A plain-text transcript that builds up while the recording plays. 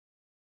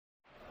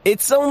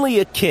It's only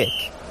a kick,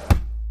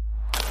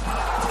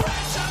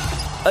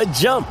 a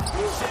jump,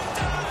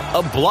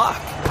 a block.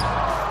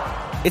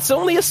 It's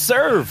only a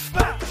serve.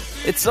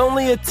 It's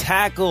only a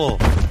tackle,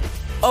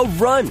 a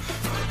run.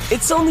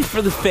 It's only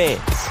for the fans.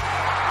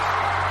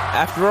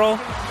 After all,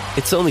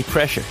 it's only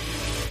pressure.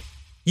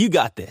 You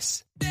got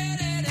this.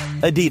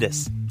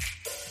 Adidas.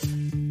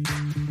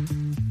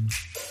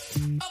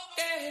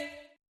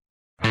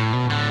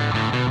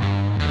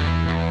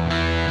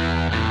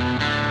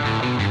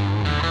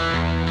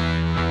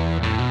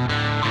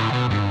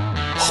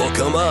 Hook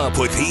 'em up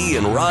with E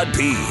and Rod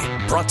P.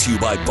 Brought to you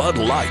by Bud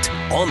Light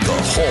on the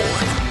Horn.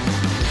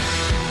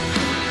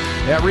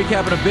 Yeah,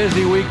 recapping a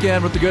busy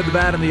weekend with the good, the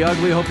bad, and the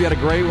ugly. Hope you had a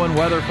great one.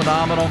 Weather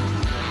phenomenal.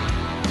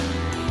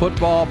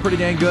 Football pretty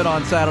dang good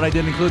on Saturday.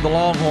 Didn't include the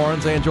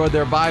Longhorns. They enjoyed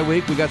their bye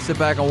week. We got to sit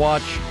back and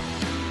watch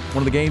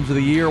one of the games of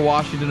the year.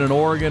 Washington and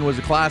Oregon was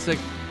a classic.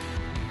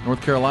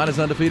 North Carolina's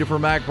undefeated for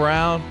Mac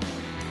Brown.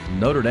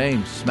 Notre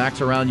Dame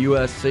smacks around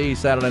USC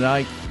Saturday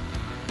night.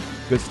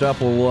 Good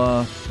stuff.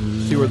 We'll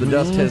see where the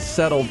dust has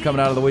settled coming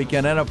out of the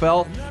weekend.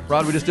 NFL.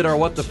 Rod, we just did our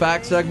What the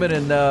Fact segment.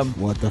 And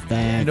What the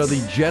Facts? You know,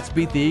 the Jets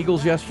beat the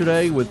Eagles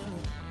yesterday with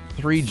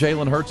 3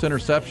 Jalen Hurts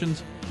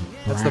interceptions.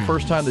 That's the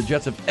first time the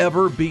Jets have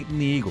ever beaten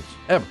the Eagles.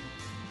 Ever.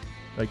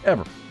 Like,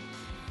 ever.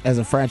 As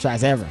a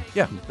franchise ever.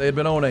 Yeah, they had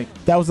been 0-8.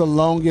 That was the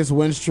longest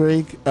win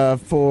streak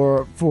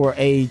for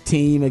a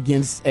team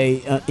against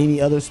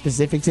any other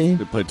specific team.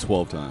 They played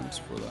 12 times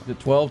for that. Is it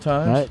 12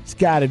 times? Right? It's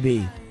got to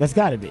be. That's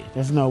got to be.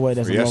 There's no way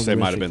that's the longest Yesterday win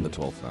might have streak. been the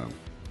 12th time.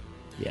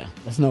 Yeah,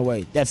 there's no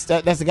way. That's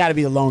got to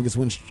be the longest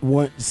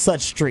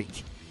such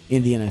streak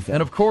in the NFL.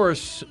 And, of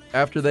course,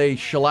 after they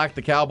shellacked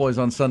the Cowboys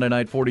on Sunday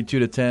night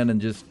 42-10 and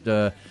just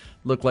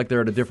looked like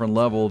they're at a different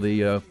level,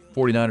 the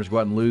 49ers go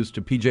out and lose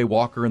to P.J.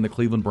 Walker and the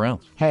Cleveland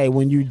Browns. Hey,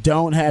 when you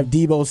don't have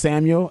Deebo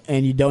Samuel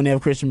and you don't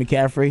have Christian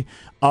McCaffrey,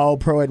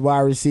 all-pro at wide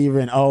receiver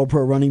and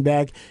all-pro running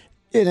back,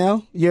 you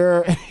know,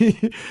 your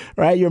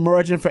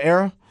margin for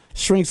error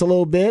shrinks a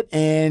little bit.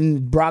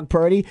 And Brock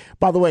Purdy,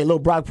 by the way, little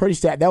Brock Purdy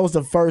stat, that was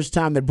the first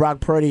time that Brock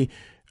Purdy,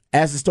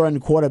 as the starting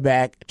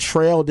quarterback,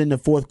 trailed in the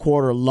fourth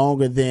quarter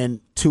longer than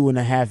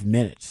 2.5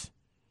 minutes.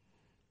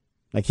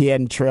 Like, he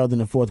hadn't trailed in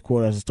the fourth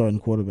quarter as a starting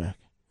quarterback.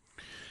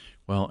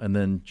 Well, and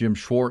then Jim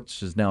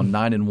Schwartz is now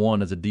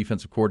 9-1 as a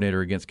defensive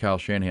coordinator against Kyle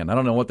Shanahan. I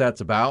don't know what that's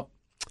about.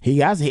 He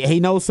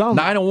knows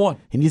something. 9-1.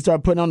 He needs to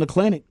start putting on the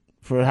clinic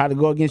for how to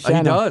go against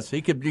Shanahan. He does.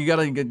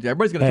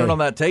 Everybody's going to turn on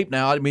that tape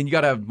now. I mean, you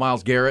got to have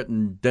Myles Garrett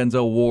and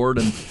Denzel Ward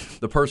and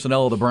the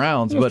personnel of the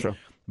Browns,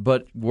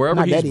 but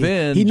wherever he's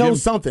been, he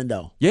knows something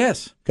though.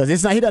 Yes, because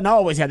he doesn't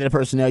always have that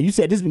personnel. You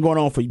said this has been going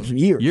on for some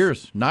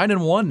years.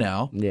 9-1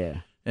 now.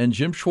 Yeah, and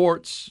Jim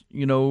Schwartz,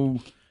 you know,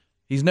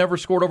 he's never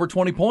scored over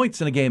 20 points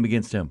in a game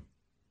against him.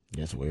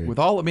 That's weird.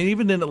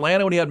 Even in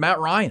Atlanta when he had Matt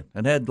Ryan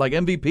and had like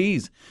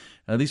MVPs,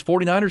 these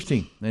 49ers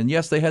team. And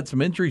yes, they had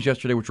some injuries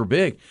yesterday, which were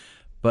big.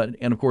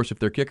 And of course, if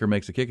their kicker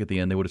makes a kick at the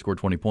end, they would have scored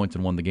 20 points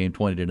and won the game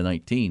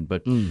 20-19.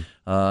 But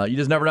you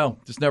just never know.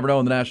 Just never know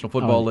in the National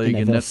Football League,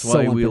 and that's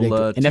why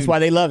and that's why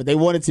they love it. They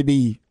want it to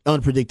be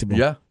unpredictable.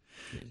 Yeah.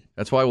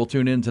 That's why we'll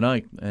tune in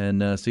tonight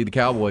and see the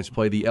Cowboys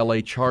play the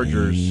L.A.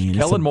 Chargers.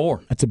 Kellen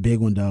Moore. That's a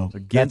big one, though.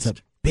 That's a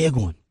big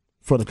one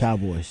for the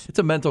Cowboys. It's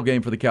a mental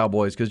game for the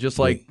Cowboys because just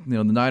like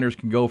the Niners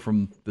can go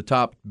from the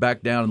top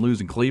back down and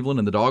lose in Cleveland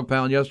in the dog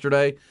pound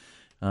yesterday,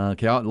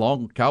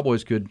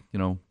 Cowboys could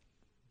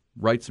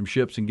right some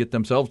ships and get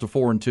themselves to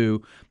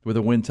 4-2 with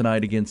a win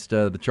tonight against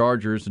the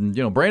Chargers. And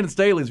Brandon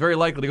Staley is very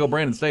likely to go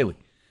Brandon Staley.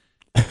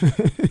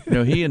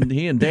 He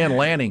and Dan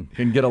Lanning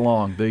can get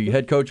along. The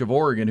head coach of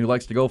Oregon, who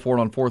likes to go for it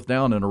on fourth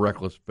down in a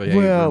reckless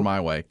behavior my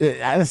way.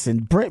 Listen,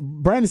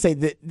 Brandon say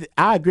that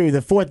I agree.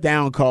 The fourth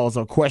down calls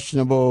are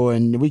questionable,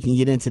 and we can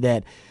get into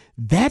that.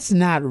 That's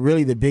not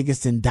really the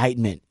biggest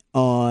indictment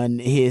on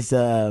his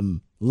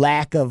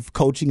lack of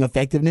coaching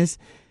effectiveness.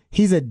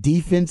 He's a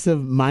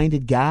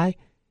defensive-minded guy.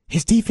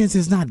 His defense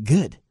is not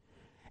good.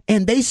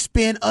 And they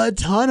spend a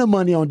ton of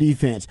money on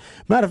defense.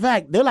 Matter of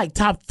fact, they're like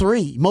top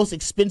 3 most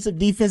expensive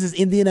defenses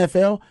in the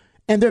NFL,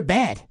 and they're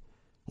bad.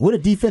 With a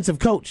defensive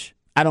coach,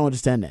 I don't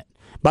understand that.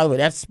 By the way,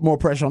 that's more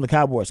pressure on the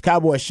Cowboys.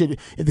 If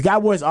the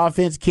Cowboys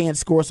offense can't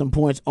score some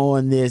points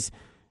on this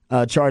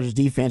Chargers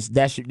defense,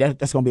 that's going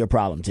to be a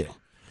problem too.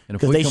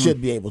 Because they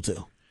should be able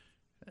to.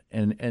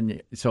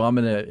 And so I'm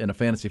in a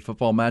fantasy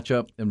football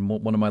matchup in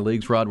one of my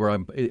leagues, Rod, where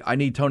I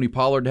need Tony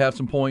Pollard to have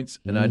some points,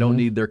 and I don't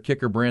need their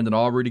kicker Brandon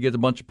Aubrey to get a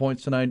bunch of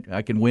points tonight.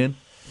 I can win.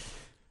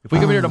 If we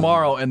come here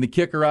tomorrow and the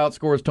kicker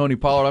outscores Tony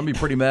Pollard, I'm going to be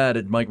pretty mad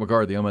at Mike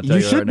McCarthy. I'm going to tell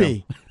you right now. You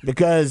should be,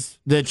 because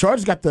the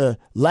Chargers got the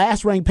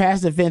last-ranked pass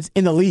defense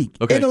in the league.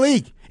 Okay. In the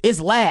league. It's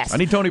last. I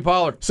need Tony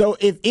Pollard. So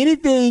if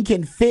anything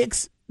can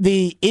fix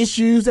the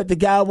issues that the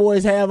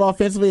Cowboys have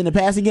offensively in the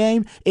passing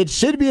game, it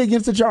should be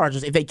against the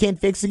Chargers. If they can't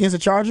fix against the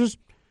Chargers,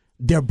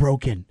 they're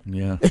broken.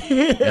 Yeah,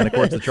 and of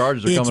course the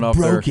Chargers are coming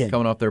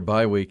off their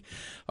bye week.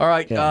 All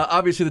right,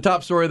 obviously the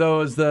top story though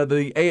is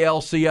the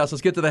ALCS.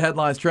 Let's get to the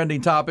headlines,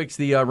 trending topics.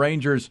 The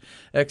Rangers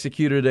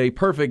executed a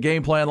perfect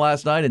game plan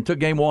last night and took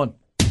game 1.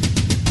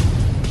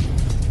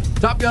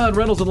 Top Gun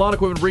Rentals and Lawn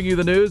Equipment bring you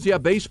the news. Yeah,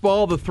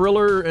 baseball, the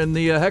thriller, and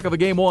the heck of a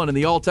game one in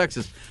the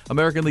All-Texas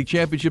American League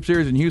Championship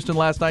Series in Houston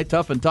last night.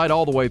 Tough and tight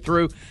all the way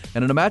through.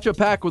 And in a matchup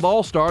packed with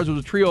All-Stars, it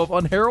was a trio of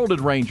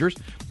unheralded Rangers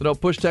that helped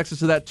push Texas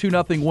to that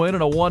 2-0 win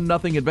and a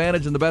 1-0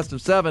 advantage in the best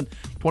of 7.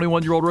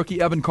 21-year-old rookie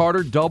Evan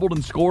Carter doubled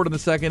and scored in the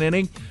second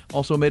inning.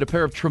 Also made a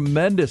pair of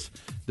tremendous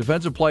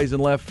defensive plays in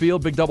left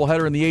field. Big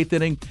doubleheader in the 8th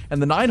inning.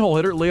 And the 9-hole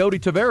hitter, Leody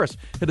Taveras,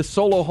 hit a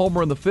solo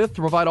homer in the 5th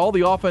to provide all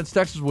the offense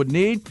Texas would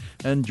need.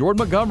 And Jordan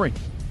Montgomery,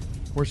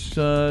 of course,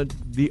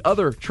 the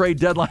other trade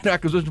deadline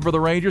acquisition for the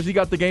Rangers, he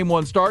got the game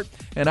one start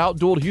and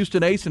outdueled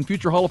Houston ace and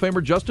future Hall of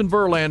Famer Justin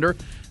Verlander.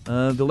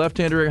 The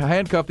left-hander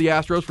handcuffed the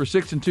Astros for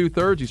 6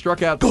 2/3. He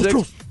struck out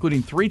 6,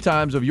 including 3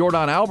 times of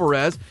Yordan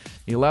Alvarez.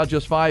 He allowed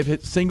just 5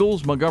 hit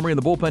singles. Montgomery in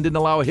the bullpen didn't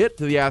allow a hit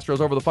to the Astros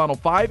over the final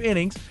 5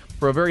 innings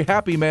for a very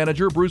happy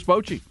manager, Bruce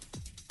Bochy.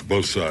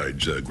 Both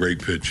sides,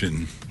 great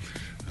pitching.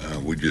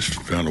 We just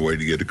found a way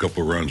to get a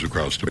couple of runs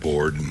across the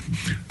board, and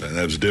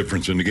that was the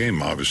difference in the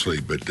game,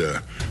 obviously. But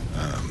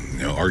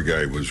our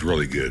guy was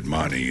really good,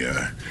 Monty.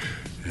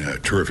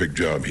 Terrific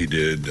job he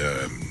did.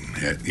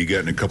 He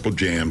got in a couple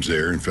jams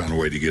there and found a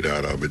way to get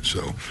out of it.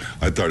 So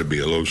I thought it'd be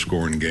a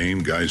low-scoring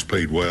game. Guys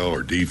played well.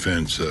 Our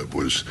defense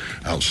was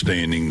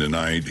outstanding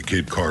tonight. The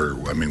kid Carter,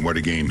 I mean, what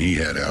a game he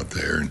had out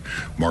there. And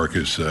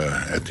Marcus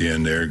at the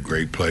end there,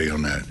 great play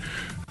on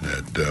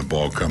that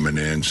ball coming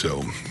in.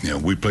 So,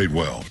 we played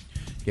well.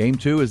 Game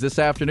 2 is this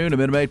afternoon at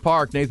Minute Maid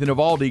Park. Nathan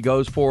Eovaldi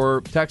goes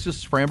for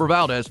Texas, Framber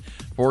Valdez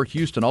for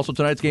Houston. Also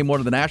tonight's game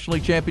 1 of the National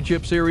League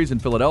Championship Series in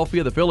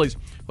Philadelphia. The Phillies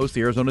host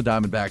the Arizona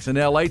Diamondbacks. In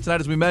L.A.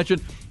 tonight, as we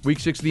mentioned, Week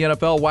 6 of the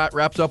NFL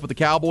wraps up with the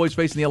Cowboys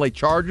facing the L.A.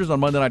 Chargers on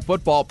Monday Night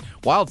Football.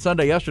 Wild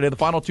Sunday yesterday, the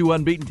final 2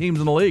 unbeaten teams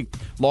in the league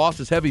lost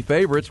as heavy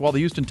favorites, while the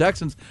Houston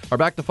Texans are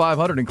back to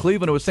 500. In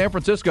Cleveland, it was San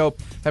Francisco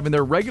having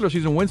their regular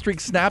season win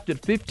streak snapped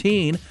at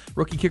 15.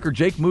 Rookie kicker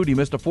Jake Moody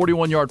missed a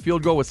 41-yard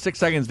field goal with 6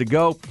 seconds to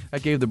go.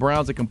 That gave the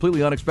Browns a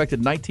completely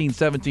unexpected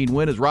 19-17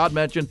 win. As Rod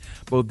mentioned,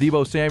 both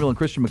Deebo Samuel and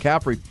Christian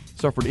McCaffrey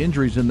suffered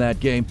injuries in that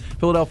game.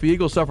 Philadelphia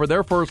Eagles suffered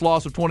their first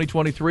loss of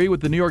 2023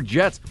 with the New York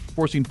Jets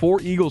forcing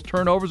 4 Eagles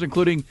turnovers,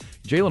 including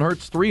Jalen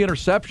Hurts' 3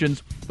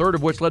 interceptions, third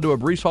of which led to a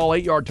Breece Hall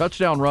 8-yard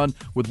touchdown run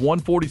with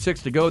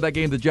 1:46 to go. That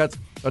gave the Jets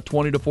a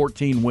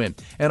 20-14 win.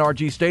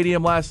 NRG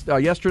Stadium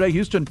yesterday,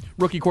 Houston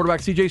rookie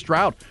quarterback C.J.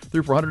 Stroud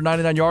threw for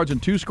 199 yards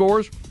and 2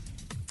 scores.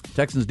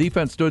 Texans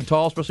defense stood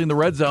tall, especially in the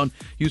red zone.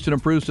 Houston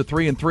improves to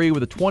 3-3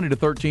 with a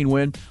 20-13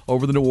 win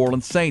over the New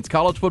Orleans Saints.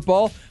 College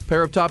football,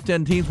 pair of top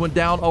 10 teams went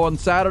down on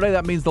Saturday.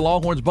 That means the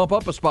Longhorns bump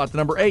up a spot to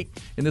number 8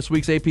 in this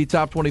week's AP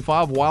Top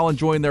 25 while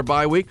enjoying their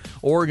bye week.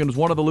 Oregon was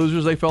one of the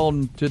losers. They fell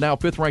to now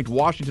 5th-ranked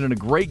Washington in a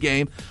great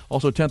game.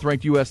 Also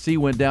 10th-ranked USC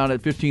went down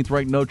at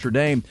 15th-ranked Notre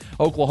Dame.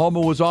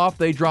 Oklahoma was off.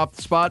 They dropped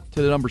the spot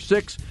to number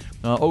 6.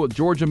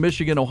 Georgia,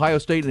 Michigan, Ohio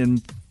State,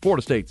 and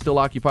Florida State still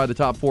occupy the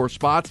top 4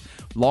 spots.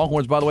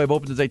 Longhorns, by the way, have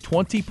opened as a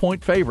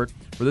 20-point favorite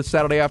for this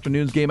Saturday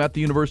afternoon's game at the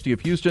University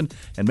of Houston.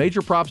 And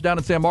major props down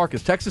in San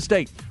Marcos. Texas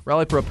State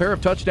rallied for a pair of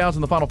touchdowns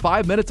in the final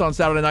 5 minutes on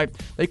Saturday night.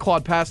 They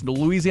clawed past into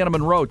Louisiana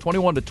Monroe,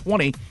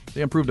 21-20.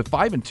 They improved to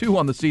 5-2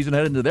 on the season,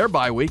 headed into their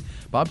bye week.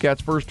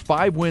 Bobcats' first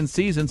 5-win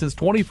season since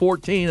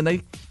 2014, and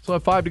they still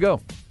have 5 to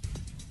go.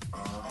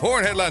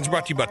 Horn Headlines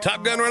brought to you by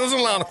Top Gun Rentals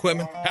and Lawn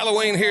Equipment.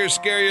 Halloween here is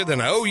scarier than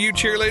an OU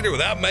cheerleader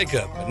without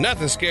makeup. But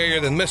nothing scarier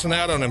than missing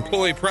out on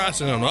employee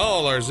pricing on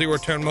all our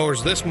zero-turn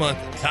mowers this month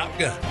at Top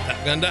Gun.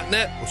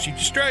 TopGun.net will shoot you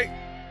straight.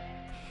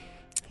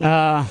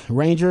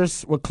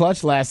 Rangers were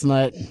clutch last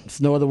night. There's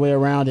no other way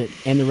around it.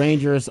 And the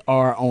Rangers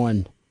are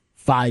on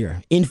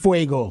fire. In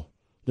fuego.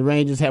 The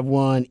Rangers have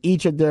won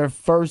each of their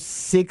first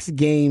 6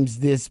 games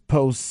this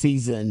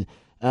postseason.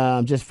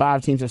 Just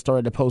 5 teams have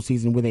started the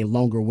postseason with a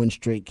longer win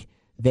streak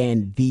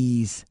than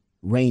these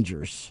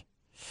Rangers.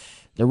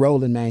 They're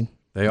rolling, man.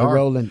 They're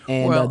rolling.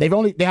 And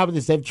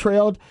they've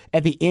trailed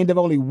at the end of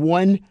only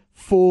 1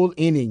 full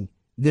inning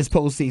this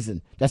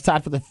postseason. That's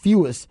tied for the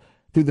fewest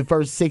through the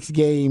first 6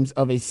 games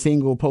of a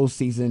single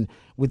postseason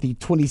with the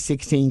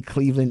 2016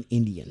 Cleveland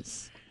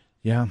Indians.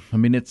 Yeah, I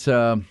mean, it's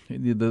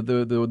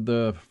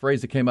the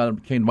phrase that came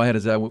to my head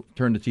as I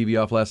turned the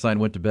TV off last night and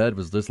went to bed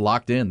was just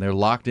locked in. They're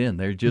locked in.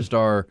 They just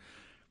are.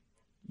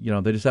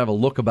 They just have a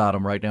look about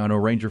them right now. I know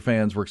Ranger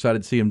fans were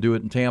excited to see them do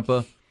it in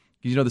Tampa.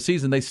 Because, the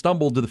season, they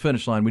stumbled to the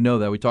finish line. We know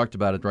that. We talked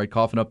about it, right?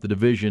 Coughing up the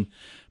division.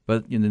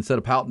 But instead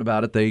of pouting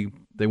about it,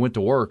 they went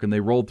to work, and they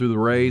rolled through the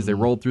Rays. They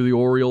rolled through the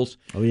Orioles.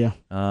 Oh, yeah.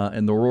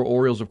 And the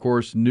Orioles, of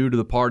course, new to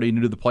the party,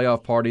 new to the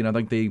playoff party, and I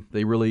think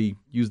they really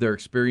used their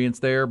experience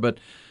there. But,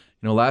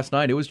 last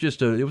night, it was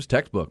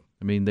textbook.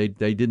 I mean, they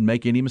didn't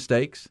make any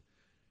mistakes.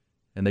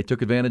 And they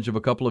took advantage of a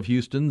couple of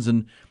Houstons,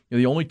 and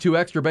the only 2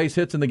 extra base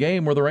hits in the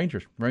game were the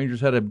Rangers. Rangers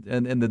had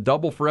and the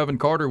double for Evan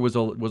Carter was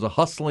a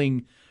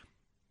hustling.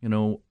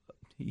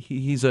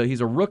 He's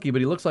a rookie, but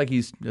he looks like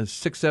he's a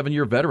 6-7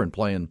 year veteran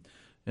playing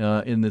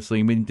in this league.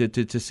 I mean,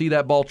 to see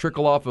that ball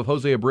trickle off of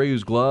Jose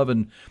Abreu's glove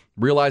and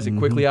realize it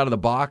quickly out of the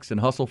box and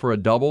hustle for a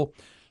double.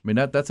 I mean,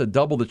 that's a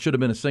double that should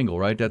have been a single,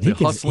 right? That's a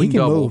hustling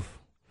double. Move.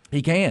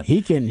 He can.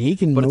 He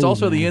can. But it's move,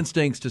 also man. the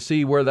instincts to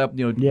see where that,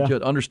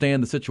 to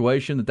understand the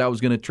situation, that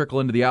was going to trickle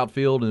into the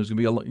outfield, and it was going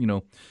to be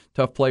a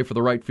tough play for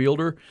the right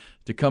fielder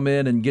to come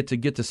in and get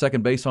to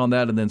second base on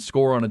that, and then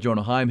score on a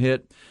Jonah Heim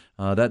hit.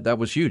 That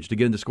was huge to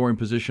get into scoring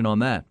position on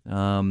that.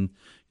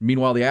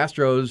 Meanwhile, the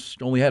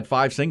Astros only had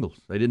 5 singles.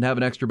 They didn't have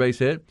an extra base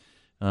hit.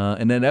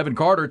 And then Evan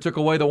Carter took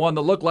away the one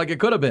that looked like it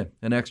could have been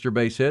an extra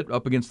base hit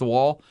up against the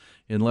wall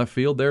in left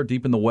field there,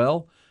 deep in the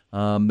well.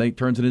 They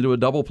turns it into a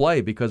double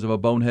play because of a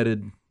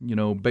boneheaded,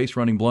 base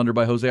running blunder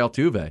by Jose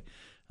Altuve.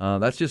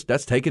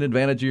 That's taking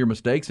advantage of your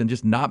mistakes and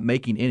just not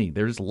making any.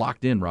 They're just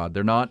locked in, Rod.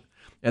 They're not.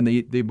 And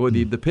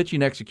the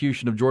pitching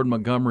execution of Jordan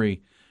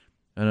Montgomery,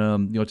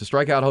 to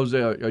strike out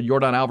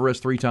Yordan Alvarez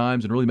 3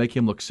 times and really make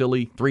him look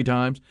silly 3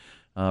 times,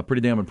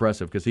 pretty damn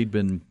impressive because he'd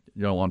been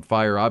on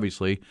fire.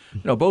 Obviously,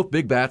 both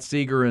big bats,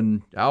 Seager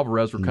and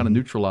Alvarez, were kind of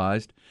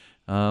neutralized.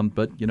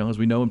 But as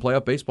we know in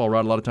playoff baseball,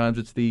 Rod, a lot of times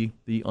it's the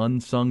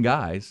unsung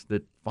guys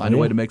that find a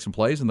way to make some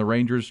plays, and the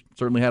Rangers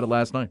certainly had it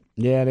last night.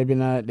 Yeah, they've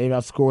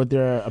outscored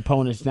their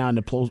opponents now in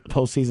the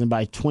postseason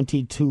by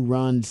 22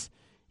 runs,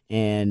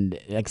 and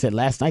like I said,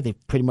 last night they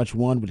pretty much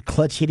won with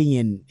clutch hitting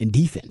and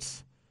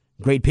defense,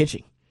 great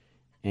pitching,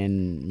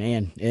 and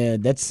man,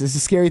 it's a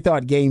scary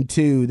thought. Game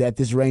 2 that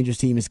this Rangers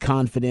team is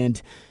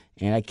confident.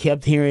 And I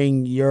kept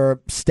hearing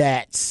your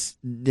stats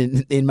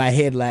in my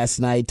head last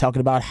night, talking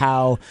about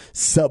how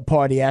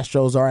subpar the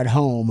Astros are at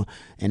home,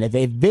 and if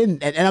they've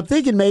been, and I'm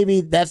thinking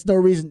maybe that's a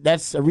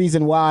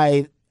reason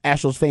why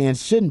Astros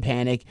fans shouldn't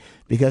panic,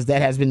 because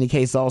that has been the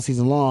case all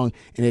season long.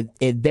 And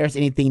if there's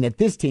anything that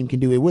this team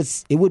can do,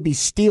 it would be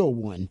steal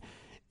one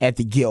at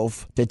the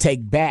Gilf to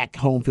take back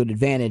home field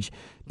advantage.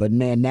 But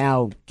man,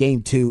 now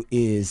Game 2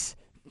 is.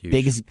 Huge.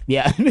 Biggest,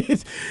 yeah,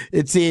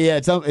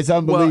 it's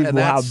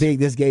unbelievable how big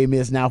this game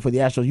is now for the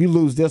Astros. You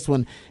lose this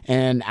one,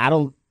 and I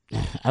don't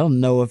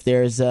know if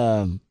there's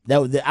I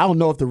don't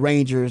know if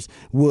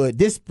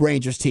this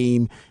Rangers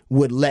team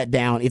would let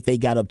down if they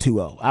got up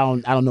 2-0.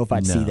 I don't know if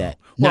I'd see that.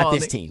 Not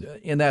this team,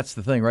 and that's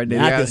the thing, right?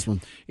 Not this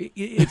one.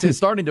 It's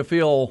starting to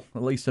feel,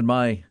 at least in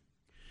my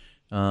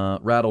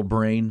rattled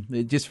brain,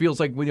 it just feels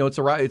like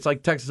it's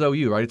like Texas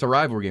OU, right? It's a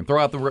rivalry game.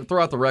 Throw out the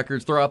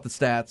records, throw out the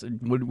stats.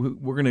 And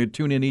we're going to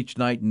tune in each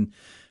night and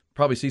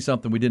probably see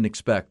something we didn't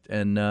expect.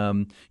 And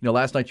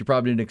last night you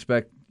probably didn't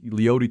expect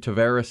Leody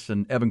Taveras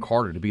and Evan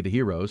Carter to be the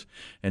heroes,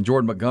 and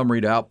Jordan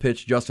Montgomery to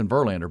outpitch Justin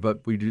Verlander.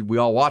 But we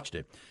all watched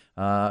it.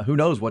 Who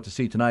knows what to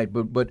see tonight?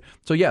 But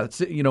so yeah,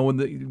 it's, when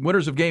the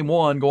winners of Game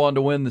 1 go on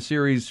to win the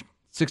series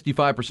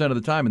 65% of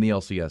the time in the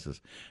LCSs.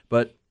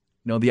 But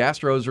the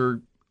Astros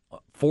are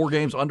 4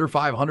 games under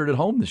 500 at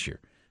home this year.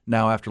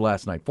 Now after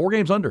last night, 4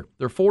 games under.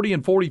 They're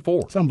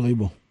 40-44. It's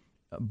unbelievable.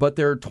 But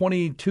they're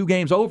 22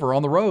 games over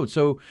on the road.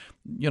 So,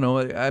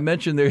 I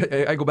mentioned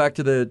I go back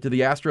to the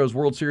Astros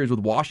World Series with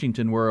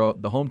Washington, where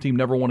the home team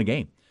never won a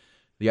game.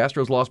 The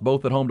Astros lost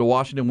both at home to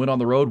Washington, went on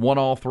the road, won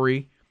all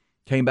 3,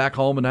 came back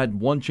home and had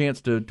one chance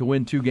to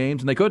win 2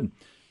 games, and they couldn't.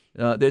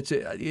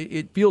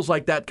 It feels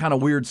like that kind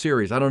of weird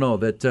series. I don't know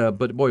that,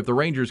 but boy, if the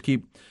Rangers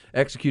keep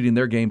executing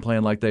their game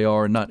plan like they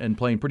are and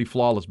playing pretty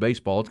flawless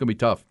baseball, it's going to be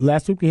tough.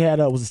 Last week we had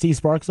was it Steve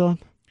Sparks on?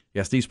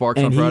 Yeah, Steve Sparks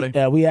on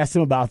Friday. We asked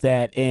him about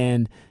that,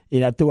 and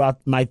threw out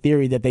my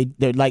theory that they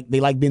like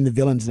being the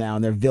villains now,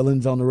 and they're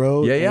villains on the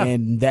road. Yeah.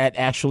 And that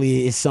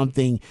actually is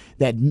something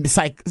that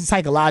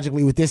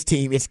psychologically with this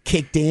team, it's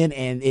kicked in,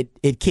 and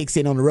it kicks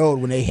in on the road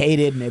when they hate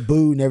it and they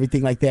boo and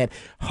everything like that.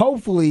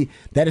 Hopefully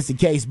that is the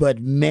case, but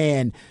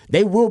man,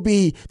 they will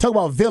be, talk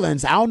about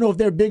villains. I don't know if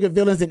they're bigger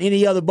villains than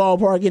any other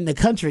ballpark in the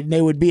country than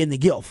they would be in the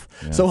Gilf.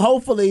 Yeah. So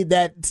hopefully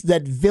that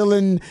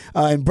villain,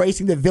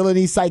 embracing the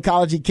villainy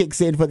psychology kicks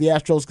in for the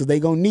Astros, because they're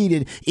going to need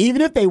it.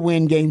 Even if they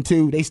win Game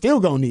 2, they still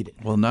going to need it.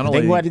 Well, not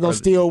only they're going to go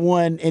steal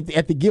one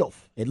at the Gilf,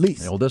 at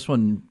least. Well, this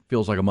one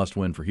feels like a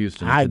must-win for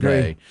Houston today. I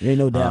agree. There's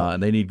no doubt.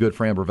 And they need good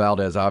Framber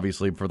Valdez,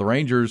 obviously. For the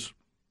Rangers,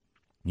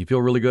 you feel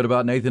really good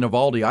about Nathan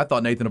Eovaldi. I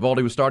thought Nathan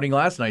Eovaldi was starting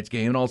last night's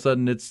game, and all of a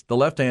sudden it's the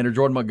left-hander,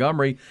 Jordan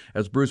Montgomery,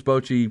 as Bruce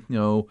Bochy,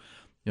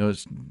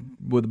 it's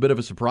with a bit of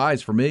a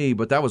surprise for me,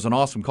 but that was an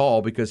awesome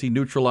call because he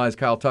neutralized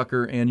Kyle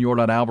Tucker and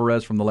Yordan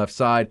Alvarez from the left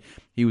side.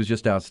 He was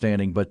just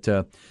outstanding, but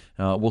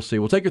we'll see.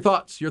 We'll take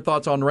your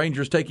thoughts on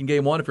Rangers taking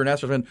Game 1 if you're an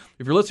Astros fan.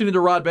 If you're listening to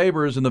Rod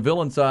Babers and the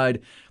villain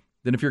side,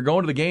 then if you're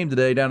going to the game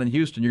today down in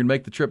Houston, you're going to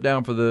make the trip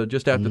down for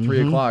just after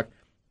 3 o'clock.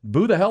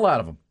 Boo the hell out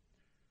of them.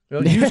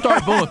 You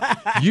start booing.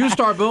 You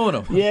start booing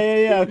them.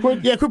 Yeah.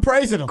 Quit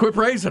praising them. Quit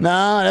praising them.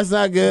 No, that's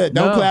not good.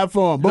 Don't clap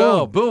for them. Boo.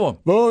 No, boo them.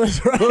 Boo.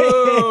 That's right.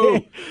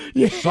 Boo.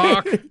 Yeah.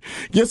 Suck.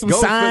 Get some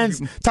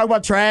signs. Talk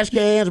about trash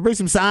cans. Bring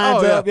some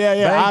signs up.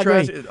 Yeah. I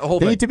agree.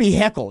 They need to be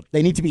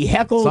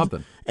heckled.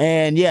 Something.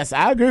 And yes,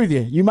 I agree with you.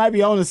 You might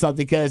be onto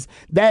something because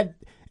that.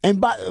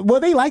 And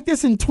were they like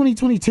this in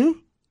 2022?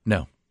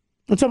 No.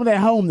 I'm talking about at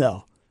home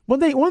though.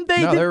 One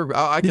thing. No,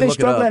 I did can they look it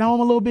struggle up. at home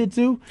a little bit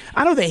too?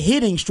 I know the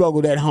hitting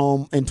struggled at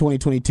home in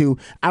 2022.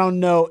 I don't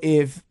know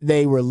if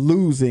they were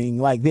losing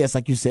like this,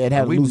 like you said,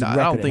 have a losing record.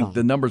 I don't at think home.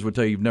 the numbers would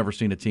tell you you've never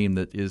seen a team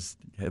that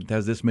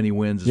has this many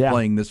wins, is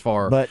playing this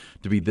far, But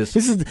to be this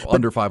is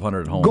under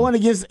 500 at home. Going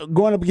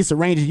up against the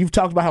Rangers, you've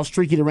talked about how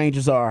streaky the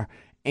Rangers are,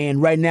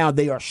 and right now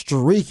they are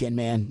streaking,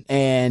 man.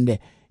 And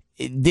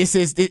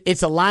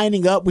it's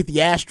aligning up with the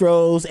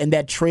Astros and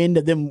that trend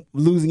of them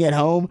losing at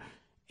home.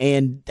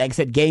 And like I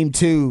said, game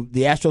 2,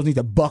 the Astros need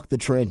to buck the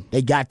trend.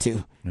 They got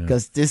to,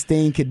 because this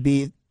thing could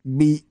be.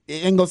 I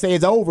ain't gonna say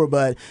it's over,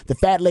 but the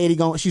fat lady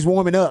she's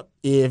warming up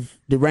if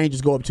the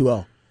Rangers go up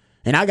 2-0.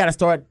 And I got to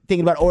start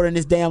thinking about ordering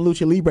this damn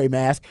Lucha Libre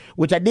mask,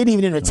 which I didn't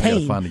even entertain. I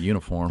gotta find the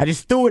uniform. I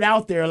just threw it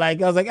out there. I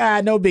was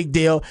like, no big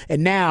deal.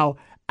 And now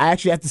I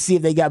actually have to see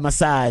if they got my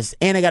size,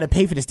 and I got to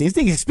pay for this thing. This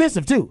thing is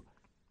expensive too.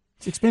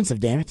 It's expensive,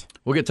 damn it.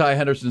 We'll get Ty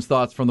Henderson's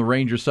thoughts from the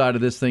Rangers side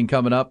of this thing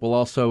coming up. We'll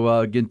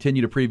also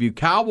continue to preview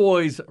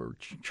Cowboys or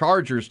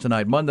Chargers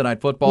tonight, Monday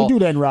Night Football. We'll do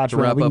that in Rod. To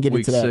wrap we can up get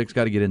Week into that. 6.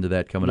 Got to get into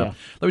that coming up.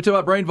 Let me tell you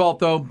about Brain Vault,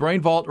 though. Brain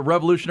Vault, a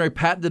revolutionary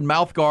patented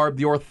mouth guard,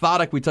 the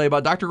orthotic we tell you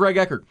about. Dr. Greg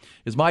Eckert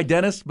is my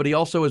dentist, but he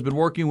also has been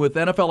working with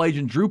NFL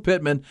agent Drew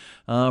Pittman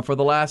for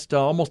the last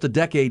almost a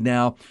decade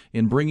now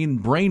in bringing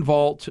Brain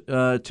Vault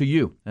to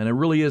you. And it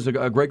really is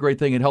a great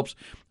thing. It helps,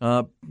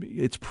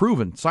 it's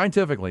proven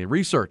scientifically,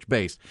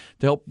 research-based,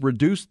 to help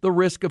reduce the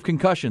risk of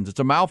concussions. It's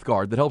a mouth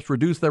guard that helps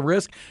reduce the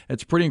risk.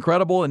 It's pretty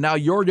incredible. And now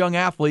your young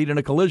athlete in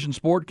a collision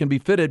sport can be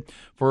fitted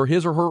for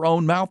his or her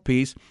own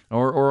mouthpiece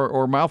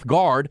or mouth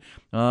guard.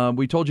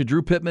 We told you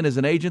Drew Pittman is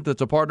an agent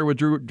that's a partner with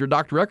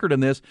Dr. Eckert in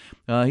this.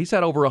 He's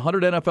had over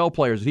 100 NFL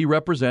players that he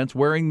represents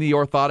wearing the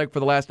orthotic for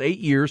the last 8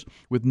 years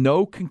with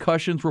no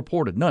concussions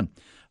reported. None.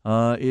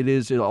 It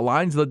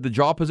aligns the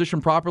jaw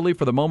position properly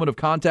for the moment of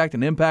contact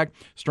and impact,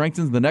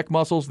 strengthens the neck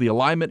muscles. The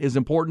alignment is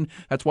important.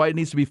 That's why it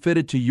needs to be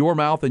fitted to your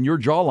mouth and your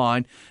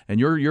jawline and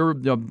your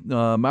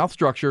mouth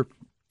structure.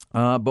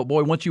 But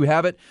boy, once you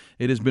have it,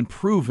 it has been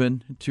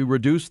proven to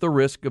reduce the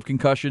risk of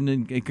concussions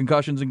and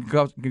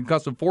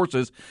concussive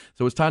forces.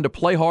 So it's time to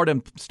play hard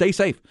and stay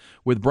safe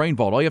with Brain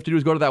Vault. All you have to do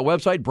is go to that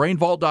website,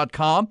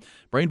 brainvault.com.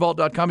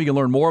 Brainvault.com. You can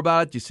learn more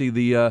about it. You see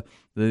the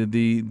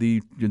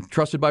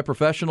trusted by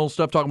professionals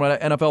stuff, talking about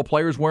NFL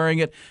players wearing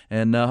it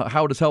and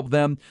how it has helped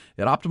them.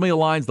 It optimally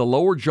aligns the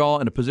lower jaw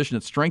in a position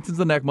that strengthens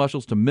the neck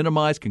muscles to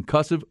minimize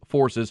concussive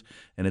forces,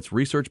 and it's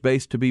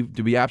research-based to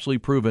be absolutely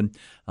proven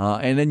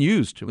and then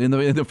used in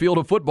the field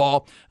of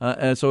football.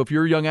 And so if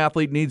your young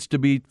athlete needs to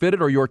be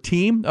fitted, or your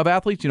team of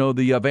athletes, the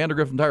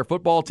Vandergrift entire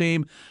football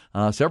team,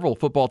 several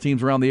football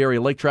teams around the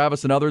area, Lake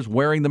Travis and others,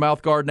 wearing the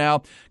mouth guard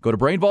now. Go to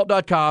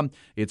brainvault.com.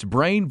 It's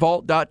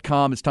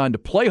brainvault.com. It's time to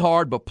play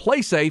hard, but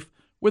play safe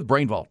with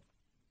Brain Vault.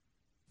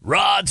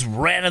 Rod's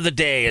Rant of the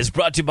Day is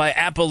brought to you by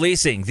Apple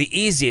Leasing, the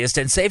easiest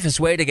and safest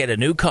way to get a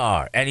new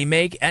car. Any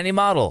make, any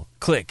model.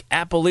 Click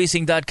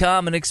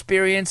appleleasing.com and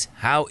experience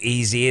how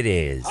easy it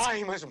is.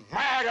 I'm as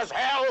mad as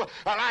hell,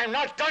 and I'm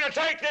not going to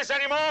take this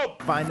anymore.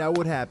 Find out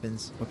what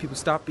happens when people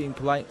stop being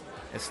polite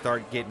and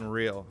start getting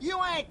real. You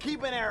ain't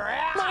keeping it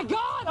around. My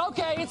God!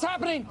 Okay, it's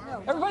happening.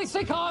 Everybody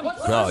stay calm.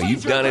 Oh,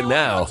 you've got it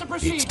now.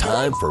 It's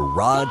time for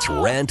Rod's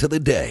Rant of the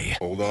Day.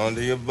 Hold on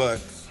to your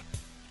butts.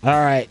 All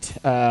right.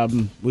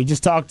 We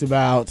just talked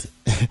about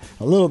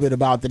a little bit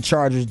about the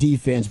Chargers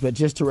defense, but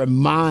just to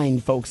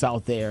remind folks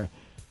out there,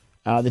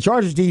 the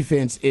Chargers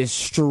defense is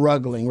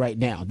struggling right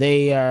now.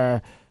 They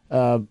are,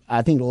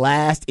 I think,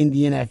 last in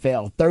the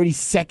NFL,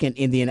 32nd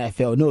in the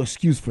NFL. No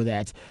excuse for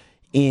that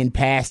in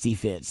pass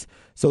defense.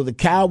 So the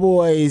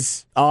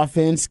Cowboys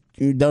offense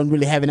doesn't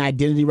really have an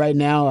identity right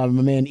now.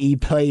 My man E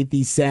played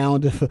the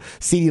sound of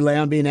CeeDee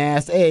Lamb being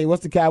asked, hey,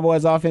 what's the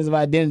Cowboys offensive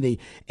identity?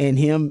 And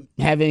him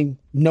having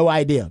no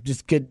idea,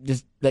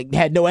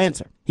 had no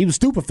answer. He was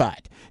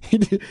stupefied. He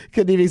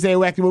couldn't even say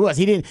exactly what it was.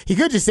 He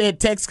could just say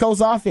Texas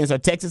Coast offense or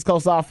Texas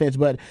Coast offense,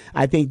 but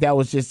I think that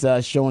was just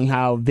showing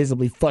how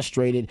visibly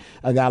frustrated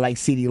a guy like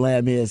CeeDee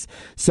Lamb is.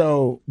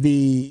 So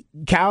the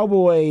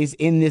Cowboys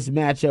in this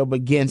matchup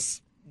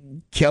against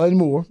Kellen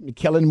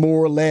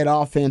Moore-led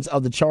offense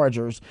of the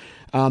Chargers.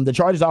 The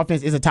Chargers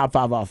offense is a top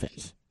 5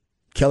 offense.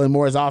 Kellen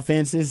Moore's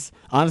offenses,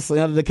 honestly,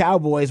 under the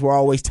Cowboys, were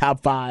always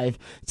top 5,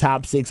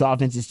 top 6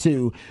 offenses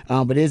too.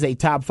 But it is a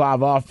top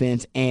 5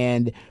 offense.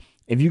 And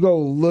if you go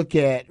look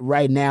at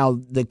right now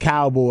the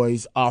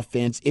Cowboys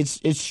offense,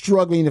 it's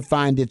struggling to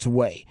find its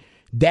way.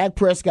 Dak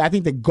Prescott, I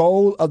think the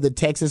goal of the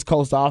Texas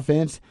Coast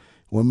offense,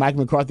 when Mike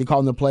McCarthy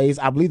called the plays,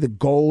 I believe the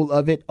goal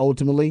of it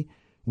ultimately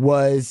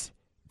was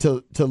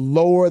to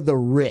lower the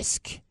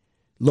risk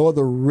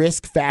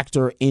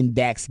factor in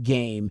Dak's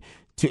game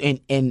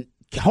and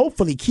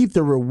hopefully keep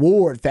the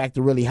reward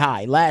factor really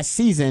high. Last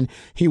season,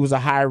 he was a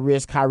high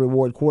risk, high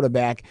reward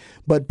quarterback,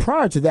 but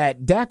prior to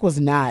that, Dak was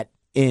not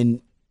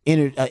an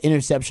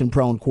interception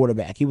prone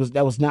quarterback.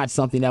 That was not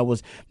something that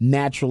was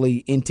naturally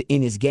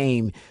in his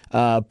game.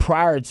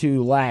 Prior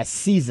to last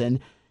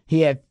season, he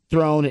had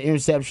thrown an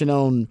interception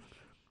on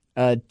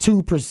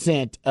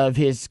 2% of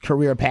his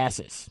career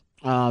passes.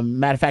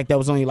 Matter of fact, that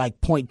was only like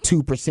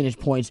 0.2 percentage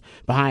points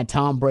behind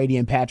Tom Brady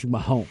and Patrick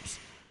Mahomes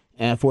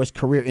for his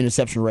career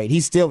interception rate.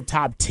 He's still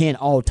top 10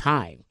 all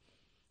time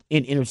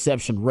in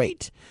interception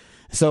rate.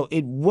 So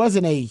it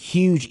wasn't a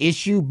huge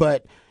issue,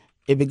 but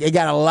it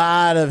got a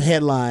lot of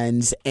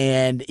headlines.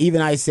 And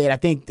even I said, I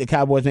think the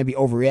Cowboys may be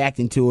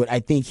overreacting to it. I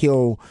think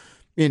he'll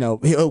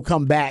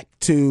come back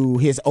to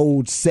his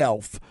old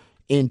self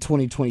in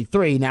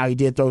 2023. Now, he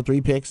did throw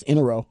 3 picks in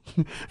a row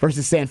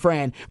versus San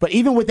Fran. But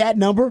even with that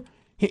number,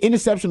 his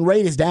interception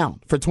rate is down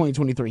for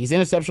 2023. His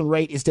interception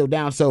rate is still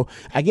down. So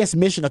I guess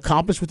mission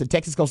accomplished with the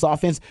Texas Coast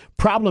offense.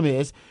 Problem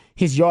is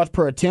his yards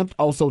per attempt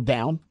also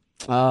down.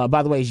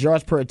 By the way, his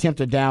yards per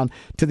attempt are down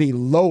to the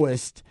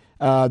lowest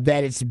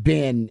that it's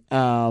been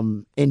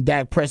in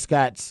Dak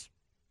Prescott's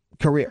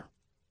career.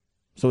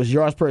 So his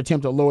yards per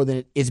attempt are lower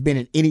than it's been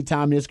at any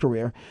time in his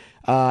career.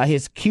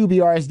 His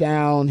QBR is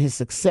down. His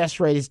success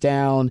rate is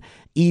down.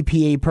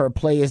 EPA per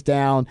play is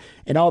down.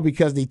 And all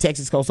because the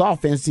Texas Coast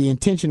offense, the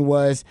intention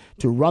was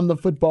to run the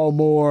football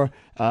more,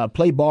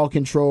 play ball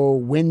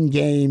control, win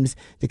games.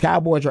 The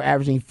Cowboys are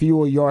averaging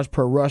fewer yards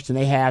per rush than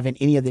they have in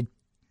any of the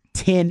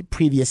 10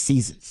 previous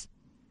seasons.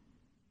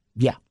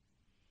 Yeah.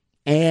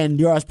 And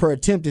yards per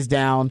attempt is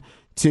down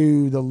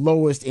to the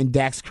lowest in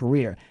Dak's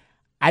career.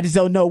 I just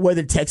don't know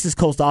whether Texas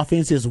Coast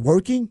offense is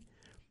working.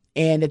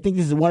 And I think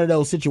this is one of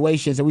those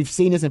situations, and we've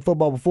seen this in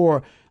football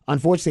before.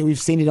 Unfortunately, we've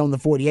seen it on the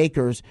 40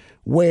 acres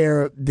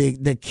where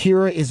the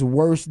cure is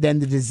worse than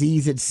the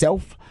disease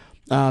itself.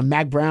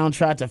 Mac Brown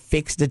tried to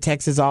fix the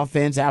Texas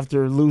offense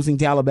after losing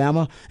to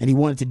Alabama, and he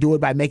wanted to do it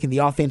by making the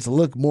offense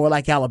look more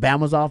like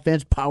Alabama's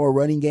offense, power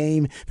running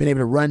game, being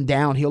able to run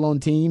downhill on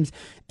teams.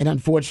 And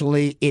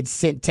unfortunately, it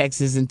sent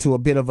Texas into a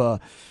bit of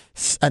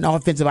an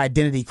offensive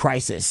identity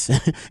crisis.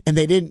 And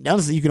they didn't,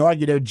 honestly, you can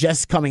argue they're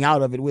just coming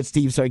out of it with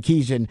Steve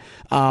Sarkisian.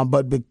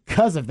 But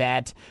because of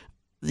that,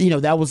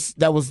 that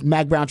was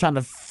Mac Brown trying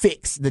to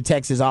fix the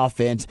Texas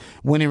offense,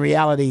 when in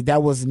reality,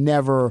 that was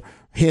never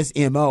his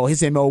MO.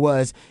 His MO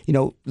was,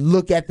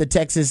 look at the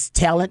Texas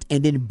talent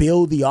and then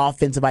build the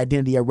offensive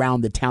identity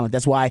around the talent.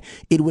 That's why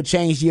it would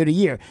change year to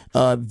year.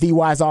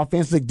 VY's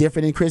offense looked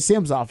different than Chris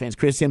Sims' offense.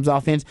 Chris Sims'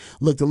 offense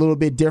looked a little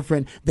bit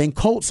different than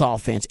Colts'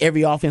 offense.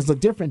 Every offense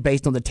looked different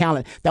based on the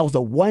talent. That was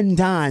the one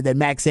time that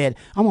Mac said,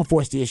 I'm going to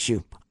force the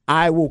issue.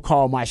 I will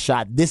call my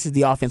shot. This is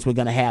the offense we're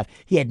going to have.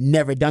 He had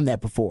never done that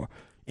before.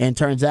 And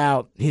turns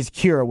out his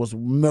cure was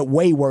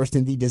way worse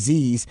than the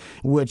disease,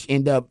 which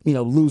ended up,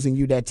 losing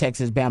you that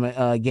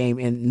Texas-Bama game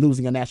and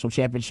losing a national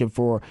championship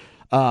for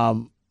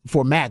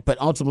Mac. But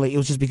ultimately, it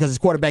was just because his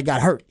quarterback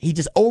got hurt. He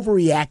just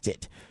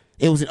overreacted.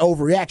 It was an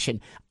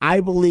overreaction. I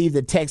believe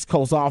the Texas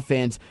Coast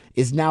offense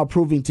is now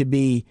proving to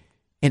be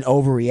an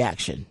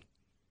overreaction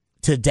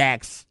to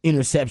Dak's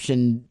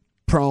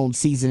interception-prone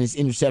season, his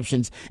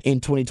interceptions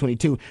in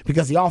 2022,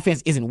 because the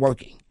offense isn't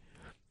working.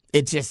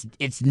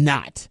 It's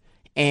not.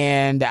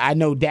 And I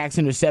know Dak's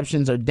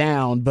interceptions are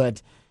down,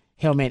 but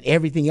hell, man,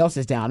 everything else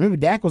is down. Remember,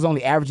 Dak was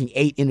only averaging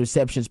 8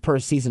 interceptions per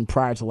season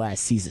prior to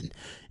last season.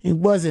 It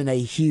wasn't a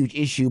huge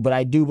issue, but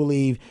I do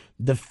believe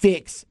the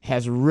fix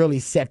has really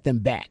set them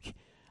back.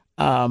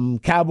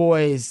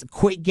 Cowboys'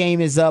 quick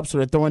game is up, so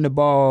they're throwing the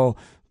ball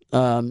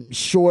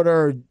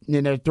shorter,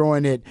 and they're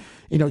throwing it,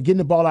 getting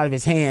the ball out of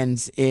his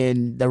hands.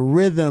 And the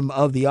rhythm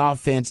of the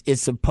offense is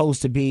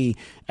supposed to be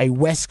a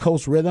West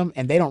Coast rhythm,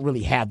 and they don't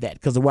really have that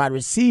because the wide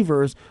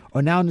receivers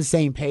are now on the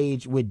same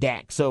page with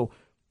Dak. So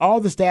all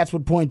the stats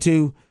would point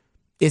to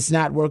it's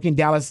not working.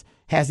 Dallas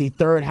has the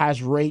 3rd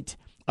highest rate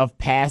of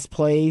pass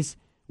plays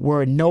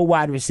where no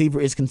wide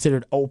receiver is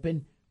considered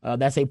open.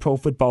 That's a Pro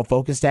Football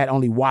Focus stat.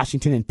 Only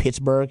Washington and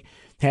Pittsburgh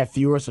have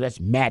fewer, so that's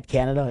Matt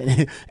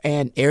Canada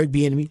and Eric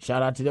Bieniemy.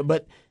 Shout out to them.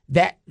 But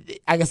that,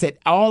 like I said,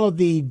 all of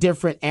the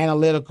different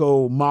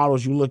analytical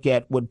models you look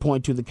at would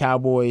point to the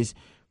Cowboys'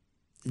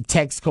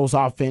 Texas Coast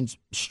offense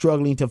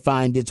struggling to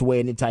find its way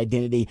and its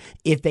identity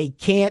if they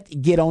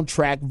can't get on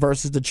track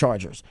versus the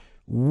Chargers.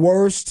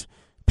 Worst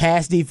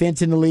pass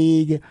defense in the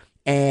league,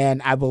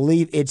 and I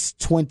believe it's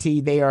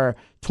 20. They are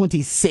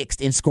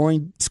 26th in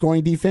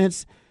scoring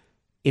defense.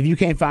 If you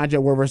can't find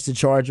your way versus the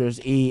Chargers,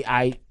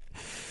 I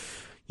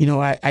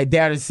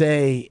dare to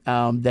say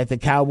that the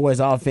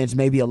Cowboys' offense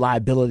may be a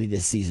liability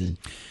this season.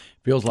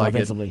 Feels like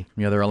it.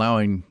 Yeah, they're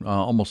allowing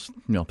almost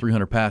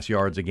 300 pass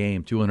yards a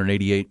game,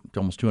 288 to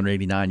almost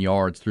 289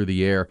 yards through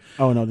the air.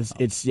 Oh no,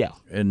 yeah.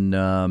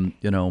 And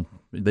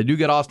they do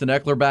get Austin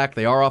Eckler back.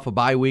 They are off a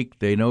bye week.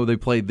 They know they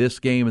played this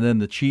game and then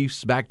the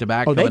Chiefs back to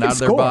back coming out of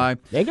their bye.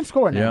 They can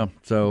score now. Yeah,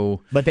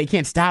 so but they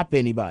can't stop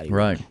anybody.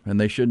 Right, and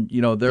they shouldn't.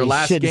 Their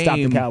last game, stop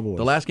the Cowboys.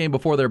 The last game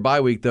before their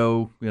bye week,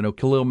 though,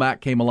 Khalil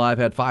Mack came alive,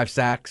 had 5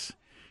 sacks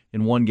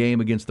in one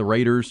game against the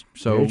Raiders.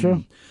 So. Very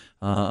true.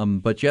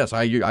 But yes,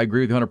 I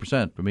agree with you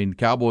 100%. I mean, the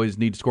Cowboys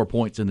need to score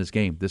points in this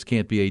game. This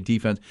can't be a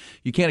defense.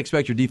 You can't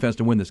expect your defense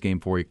to win this game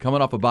for you.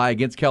 Coming off a bye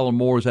against Kellen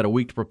Moore, who's had a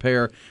week to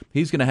prepare.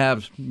 He's going to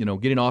have,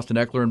 getting Austin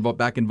Eckler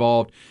back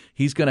involved.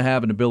 He's going to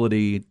have an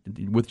ability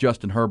with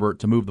Justin Herbert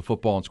to move the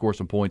football and score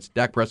some points.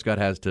 Dak Prescott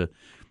has to.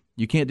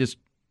 You can't just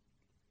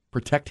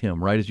protect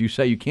him, right? As you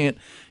say,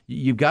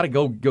 you've got to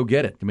go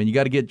get it. I mean, you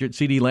got to get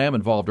CeeDee Lamb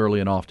involved early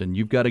and often.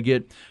 You've got to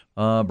get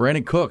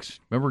Brandon Cooks.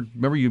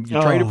 Remember you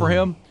traded for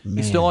him? Man.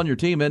 He's still on your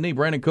team, isn't he?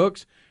 Brandon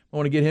Cooks. I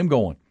want to get him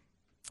going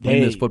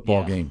in this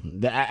football game.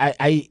 Like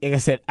I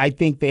said, I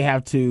think they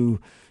have to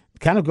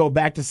kind of go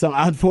back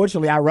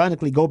to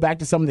ironically, go back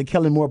to some of the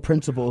Kellen Moore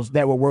principles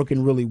that were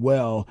working really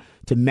well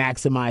to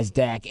maximize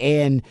Dak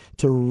and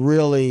to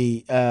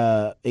really,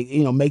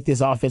 make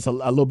this offense a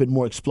little bit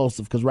more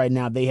explosive, because right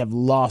now they have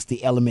lost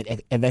the element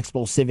of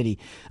explosivity.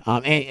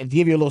 And to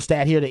give you a little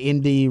stat here to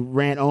end the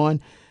rant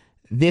on,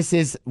 this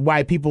is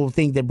why people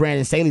think that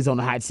Brandon Staley's on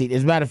the hot seat.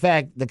 As a matter of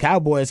fact, the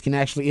Cowboys can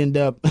actually end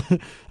up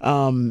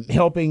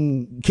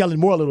helping Kellen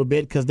Moore a little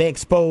bit, because they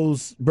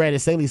expose Brandon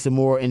Staley some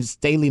more, and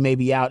Staley may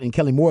be out, and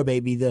Kellen Moore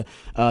may be the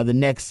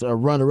next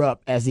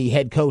runner-up as the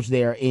head coach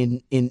there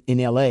in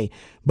L.A.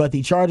 But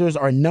the Chargers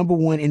are number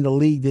 1 in the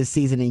league this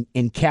season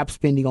in cap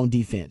spending on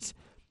defense.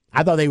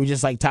 I thought they were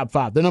just like top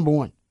 5. They're number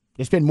 1.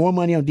 They spend more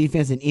money on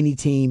defense than any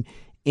team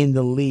in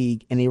the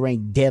league, and they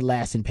rank dead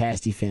last in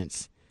pass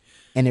defense.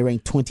 And they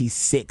rank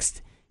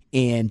 26th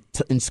in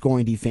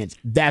scoring defense.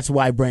 That's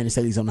why Brandon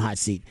Staley's on the hot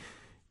seat,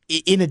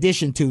 in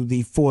addition to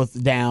the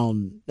fourth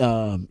down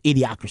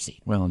idiocracy.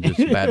 Well, and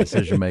just bad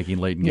decision-making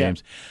late in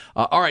games.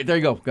 All right, there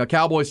you go.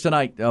 Cowboys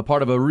tonight,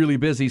 part of a really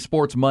busy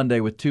Sports Monday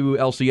with 2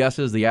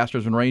 LCSs, the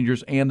Astros and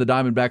Rangers, and the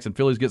Diamondbacks and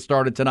Phillies get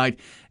started tonight,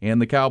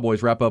 and the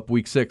Cowboys wrap up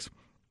Week 6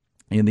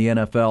 in the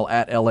NFL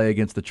at L.A.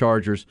 against the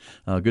Chargers.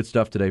 Good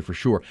stuff today for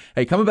sure.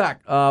 Hey, coming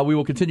back, we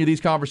will continue these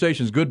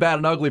conversations, good, bad,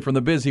 and ugly from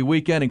the busy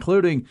weekend,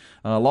 including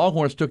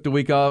Longhorns took the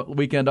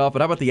weekend off.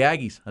 But how about the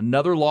Aggies?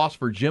 Another loss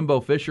for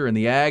Jimbo Fisher and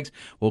the Ags.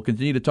 We'll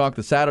continue to talk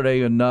the Saturday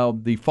and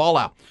the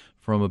fallout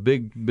from a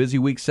big, busy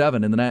Week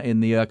 7 in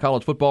the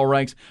college football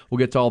ranks. We'll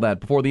get to all that.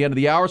 Before the end of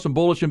the hour, some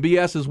bullish and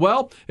BS as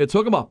well. It's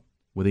Hook 'em Up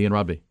with Ian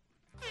Rodby.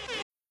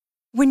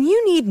 When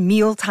you need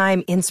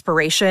mealtime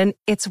inspiration,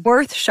 it's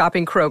worth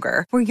shopping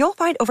Kroger, where you'll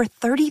find over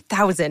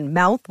 30,000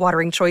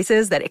 mouth-watering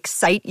choices that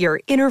excite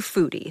your inner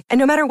foodie. And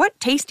no matter what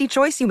tasty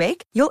choice you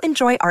make, you'll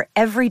enjoy our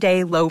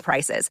everyday low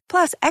prices,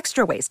 plus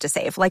extra ways to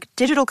save, like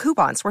digital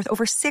coupons worth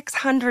over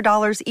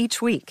 $600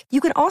 each week. You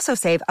can also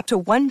save up to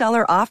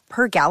 $1 off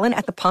per gallon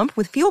at the pump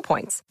with fuel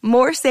points.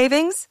 More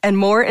savings and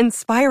more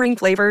inspiring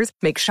flavors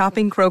make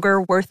shopping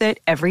Kroger worth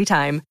it every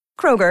time.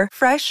 Kroger,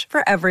 fresh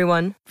for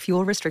everyone.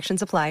 Fuel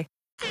restrictions apply.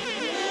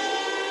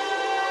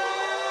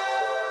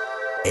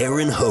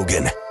 Aaron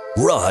Hogan,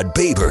 Rod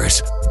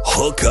Babers,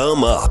 Hook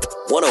 'em Up,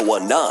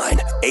 101.9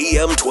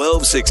 AM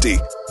 1260,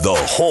 The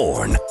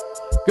Horn.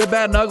 Good,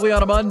 bad, and ugly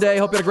on a Monday.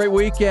 Hope you had a great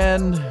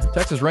weekend.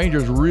 Texas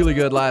Rangers really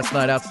good last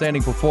night.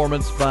 Outstanding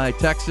performance by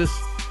Texas.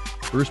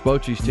 Bruce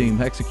Bochy's team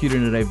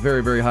executing at a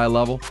very, very high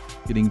level,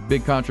 getting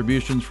big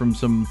contributions from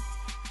some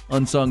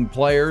unsung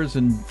players,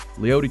 and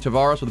Leody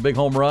Taveras with a big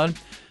home run.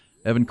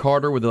 Evan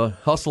Carter with a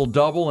hustle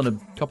double and a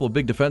couple of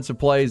big defensive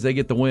plays. They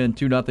get the win,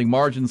 2-0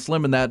 margin,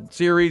 slim in that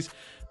series.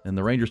 And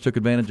the Rangers took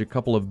advantage of a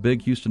couple of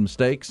big Houston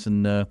mistakes,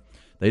 and they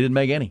didn't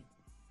make any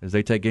as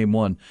they take Game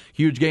 1.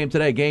 Huge game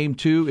today. Game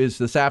 2 is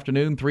this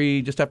afternoon,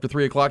 just after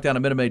 3 o'clock down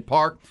at Minute Maid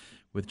Park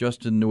with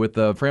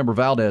Framber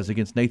Valdez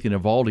against Nathan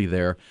Eovaldi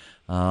there.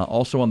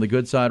 Also on the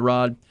good side,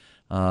 Rod,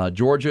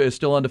 Georgia is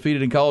still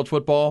undefeated in college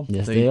football.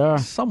 Yes, they are.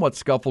 Somewhat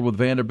scuffled with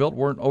Vanderbilt.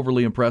 Weren't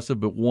overly impressive,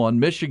 but won.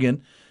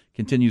 Michigan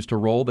continues to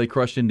roll. They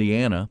crushed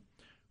Indiana.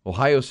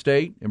 Ohio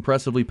State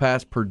impressively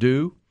passed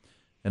Purdue.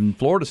 And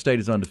Florida State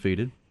is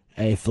undefeated.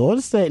 Hey,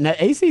 Florida State. Now,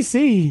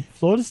 ACC,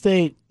 Florida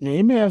State,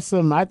 they may have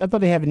some. I thought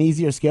they have an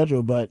easier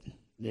schedule, but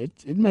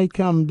it may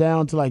come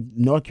down to like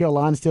North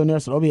Carolina still in there,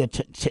 so it'll be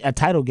a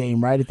title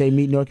game, right, if they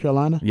meet North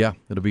Carolina? Yeah,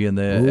 it'll be in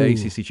the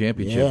ACC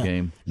championship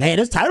game. Man,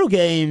 those title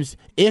games,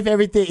 if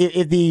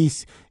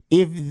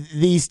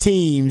these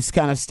teams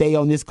kind of stay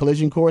on this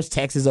collision course,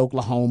 Texas,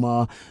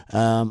 Oklahoma,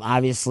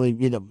 obviously,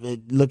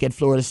 look at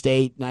Florida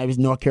State,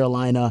 North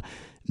Carolina,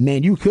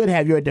 man, you could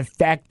have your de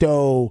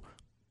facto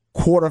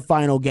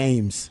quarterfinal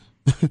games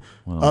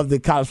of the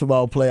college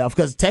football playoff,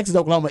 because Texas,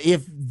 Oklahoma,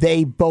 if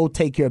they both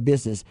take care of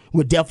business,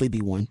 would definitely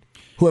be one.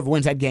 Whoever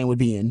wins that game would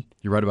be in.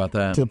 You're right about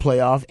that. To the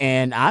playoff.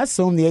 And I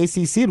assume the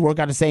ACC would work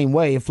out the same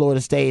way if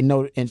Florida State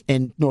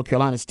and North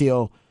Carolina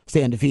still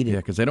stay undefeated. Yeah,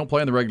 because they don't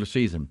play in the regular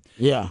season.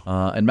 Yeah.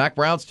 And Mac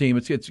Brown's team,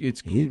 it's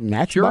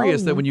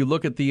curious that when you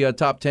look at the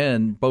top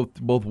 10, both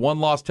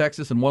one-loss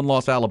Texas and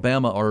one-loss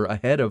Alabama are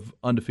ahead of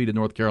undefeated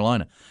North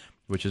Carolina,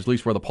 which is at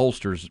least where the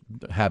pollsters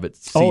have it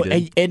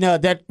seated. Oh, and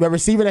that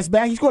receiver that's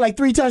back, he scored like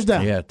 3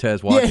 touchdowns. Yeah,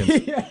 Tez Watkins.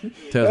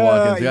 Tez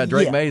Watkins. Yeah,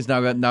 Drake Mays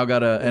now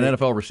got an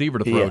NFL receiver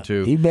to throw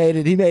to. He made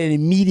an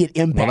immediate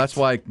impact. Well, that's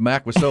why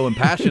Mac was so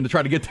impassioned to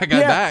try to get that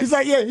guy back. He's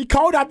like, he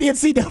called out the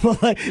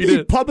NCAA.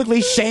 He publicly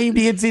shamed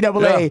the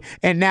NCAA,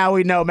 and now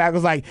we know Mac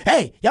was like,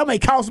 hey, y'all may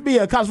cost me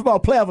a college football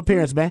playoff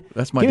appearance, man.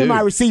 That's my dude. Give me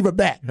my receiver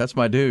back. That's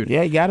my dude.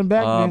 Yeah, you got him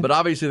back, man. But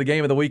obviously the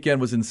game of the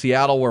weekend was in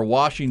Seattle, where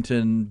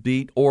Washington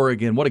beat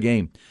Oregon. What a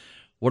game.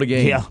 What a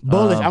game. Yeah,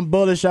 bullish. I'm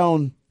bullish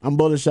on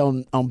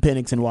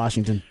Penix in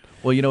Washington.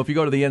 Well, if you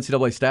go to the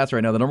NCAA stats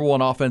right now, the number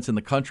 1 offense in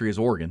the country is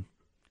Oregon.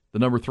 The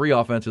number 3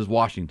 offense is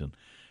Washington.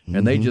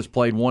 and they just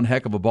played one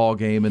heck of a ball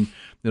game. And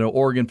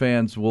Oregon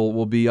fans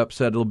will be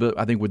upset a little bit,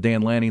 I think, with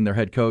Dan Lanning, their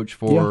head coach,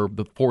 for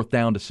the fourth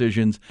down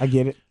decisions. I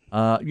get it.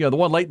 The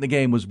one late in the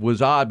game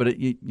was odd, but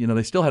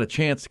they still had a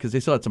chance because they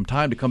still had some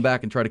time to come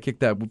back and try to kick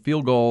that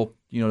field goal,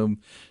 to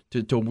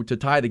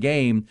tie the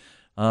game.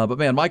 But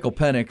man, Michael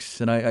Penix,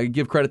 and I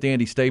give credit to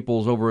Andy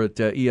Staples over at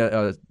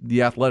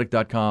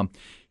theathletic.com.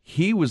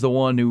 He was the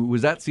one who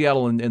was at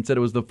Seattle and said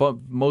it was the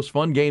most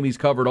fun game he's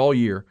covered all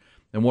year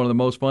and one of the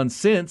most fun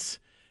since.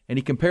 And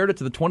he compared it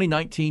to the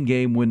 2019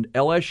 game when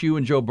LSU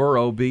and Joe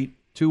Burrow beat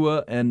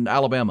Tua and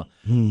Alabama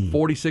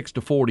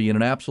 46-40 in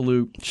an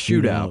absolute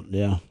shootout.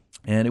 Yeah.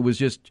 And it was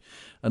just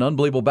an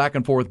unbelievable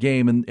back-and-forth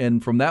game.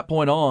 And from that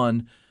point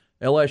on,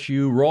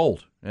 LSU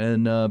rolled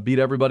and beat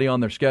everybody on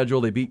their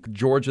schedule. They beat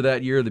Georgia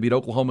that year. They beat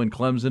Oklahoma and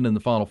Clemson in the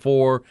Final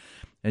Four.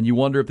 And you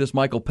wonder if this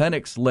Michael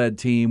Penix-led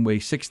team, a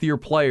sixth-year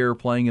player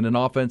playing in an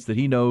offense that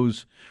he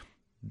knows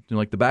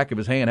like the back of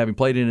his hand, having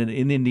played in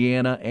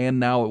Indiana and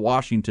now at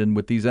Washington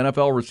with these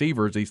NFL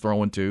receivers he's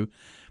throwing to,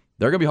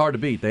 they're going to be hard to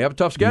beat. They have a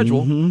tough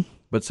schedule.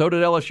 But so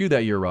did LSU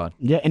that year, Rod.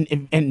 Yeah,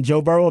 and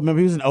Joe Burrow, remember,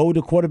 he was an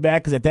older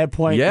quarterback because at that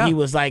point he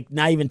was like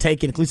not even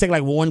taking, he's taking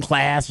like one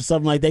class or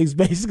something like that. He's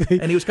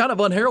basically. And he was kind of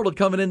unheralded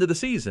coming into the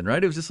season,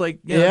 right? It was just like,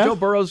 Joe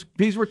Burrow's,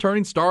 he's a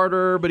returning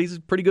starter, but he's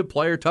a pretty good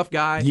player, tough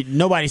guy.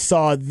 Nobody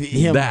saw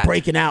him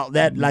breaking out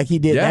that like he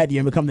did that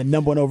year and become the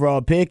number one overall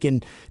pick.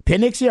 And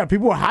Penix,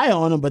 people were high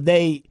on him, but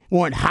they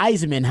weren't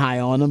Heisman high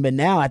on him. But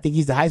now I think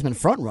he's the Heisman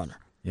front runner.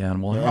 Yeah,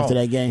 and after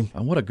that game.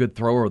 And what a good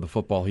thrower of the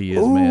football he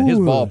is, man. His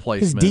ball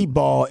placement. His deep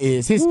ball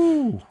is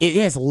it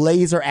has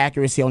laser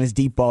accuracy on his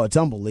deep ball. It's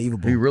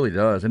unbelievable. He really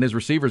does. And his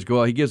receivers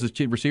he gives his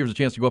receivers a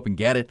chance to go up and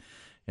get it.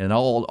 And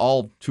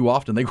all too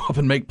often they go up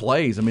and make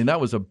plays. I mean,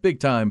 that was a big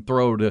time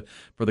throw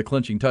for the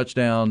clinching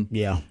touchdown.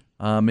 Yeah.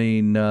 I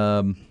mean,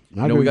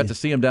 we got to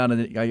see him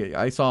down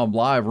I saw him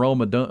live, Rome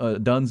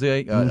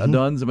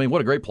Odunze. I mean,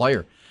 what a great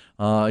player.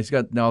 He's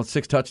got now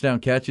 6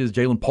 touchdown catches.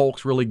 Jalen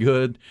Polk's really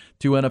good.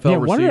 2 NFL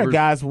receivers. One of the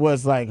guys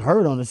was like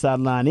hurt on the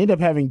sideline. Ended up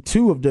having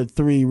 2 of the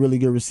 3 really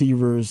good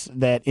receivers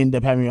that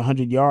ended up having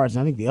 100 yards.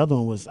 And I think the other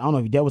one was, I don't know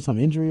if he dealt with some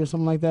injury or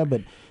something like that,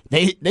 but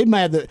they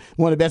might have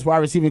one of the best wide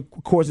receiving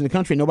corps in the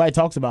country. Nobody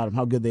talks about them,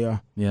 how good they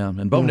are. Yeah,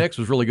 and Bo Nix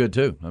was really good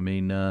too. I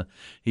mean, the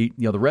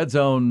red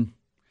zone.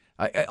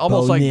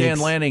 Almost like Dan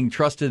Lanning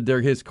trusted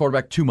his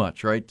quarterback too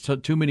much, right? So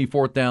too many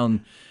fourth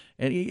down.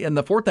 And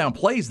the fourth down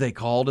plays they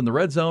called in the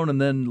red zone and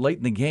then late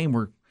in the game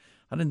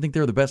I didn't think they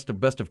were the best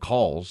of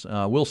calls.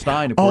 Will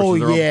Stein, of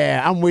course.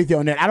 I'm with you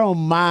on that. I don't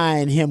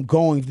mind him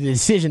going the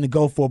decision to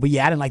go for, but I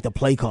didn't like the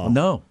play call.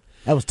 No.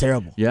 That was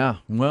terrible. Yeah.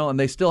 Well, and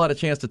they still had a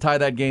chance to tie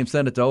that game,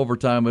 send it to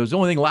overtime. It was the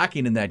only thing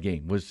lacking in that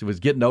game was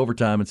getting to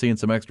overtime and seeing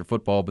some extra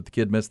football, but the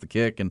kid missed the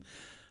kick and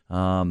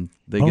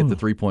they get the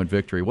 3-point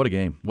victory. What a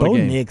game. Bo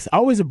Nix,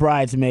 always a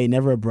bridesmaid,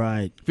 never a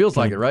bride. Feels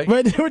like it, right?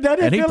 And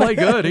he played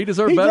good. He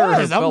deserved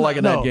better. It felt like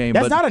in that game.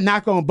 That's not a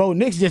knock on Bo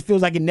Nix. It just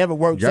feels like it never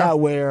works out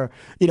where,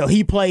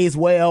 he plays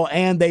well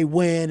and they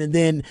win, and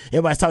then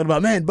everybody's talking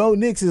about, man, Bo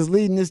Nix is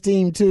leading this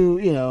team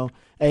to,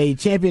 a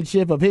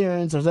championship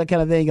appearance or that kind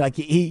of thing. Like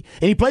he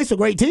plays for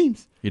great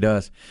teams. He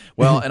does.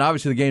 Well, and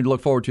obviously the game to look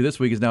forward to this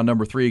week is now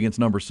number 3 against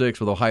number 6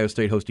 with Ohio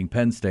State hosting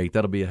Penn State.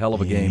 That'll be a hell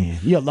of a game.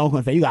 You're a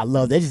Longhorn fan. You got to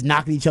love. They're just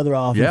knocking each other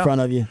off in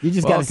front of you. You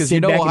just got to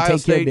sit back Ohio and take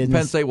State care of business.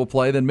 Penn State will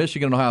play. Then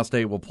Michigan and Ohio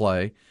State will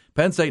play.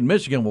 Penn State and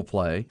Michigan will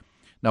play.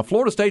 Now,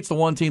 Florida State's the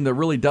one team that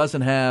really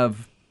doesn't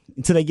have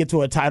until they get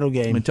to a title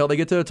game.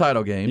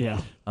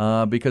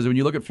 Yeah. Because when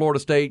you look at Florida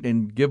State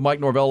and give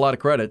Mike Norvell a lot of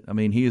credit, I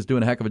mean, he is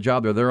doing a heck of a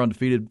job there. They're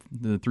undefeated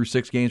through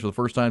 6 games for the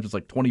first time since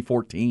like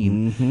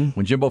 2014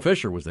 when Jimbo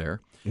Fisher was there.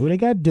 Well, they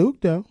got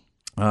Duke, though.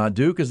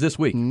 Duke is this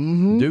week.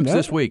 Duke's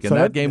this week, and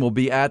that game will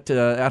be at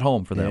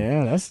home for them.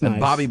 Yeah, that's nice. And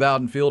Bobby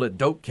Bowden Field at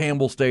Doak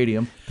Campbell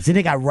Stadium. See,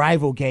 they got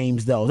rival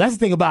games though. That's the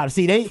thing about it.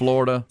 See,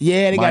 Florida,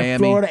 they Miami. got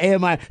Florida and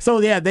Miami.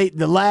 So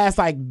the last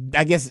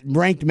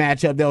ranked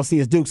matchup they'll see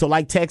is Duke. So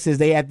like Texas,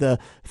 they had the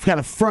kind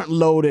of front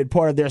loaded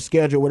part of their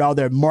schedule with all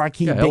their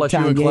marquee big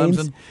time games.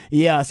 Clemson.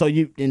 Yeah, so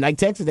like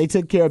Texas, they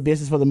took care of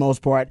business for the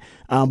most part.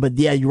 But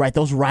you're right.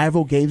 Those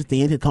rival games at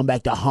the end could come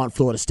back to haunt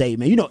Florida State.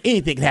 Man,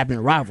 anything can happen in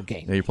a rival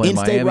game. Yeah, you're playing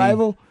In-state Miami,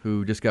 rival,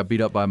 who just got beat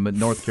up by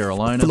North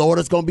Carolina.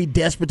 Florida's going to be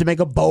desperate to make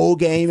a bowl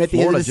game at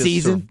the end of the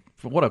season.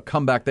 What a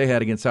comeback they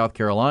had against South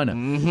Carolina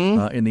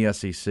in the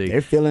SEC.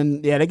 They're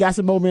feeling, they got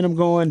some momentum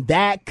going.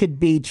 That could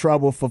be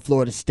trouble for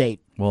Florida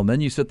State. Well, and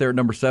then you sit there at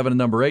number 7 and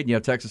number 8, and you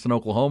have Texas and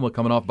Oklahoma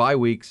coming off bye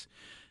weeks,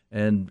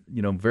 and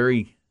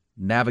very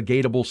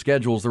navigatable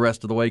schedules the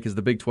rest of the way because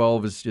the Big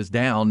 12 is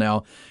down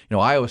now.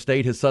 Iowa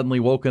State has suddenly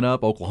woken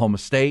up. Oklahoma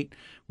State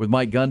with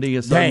Mike Gundy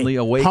has suddenly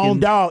awakened. Home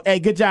dog. Hey,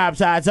 good job,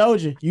 Ty. I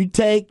told you. You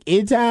take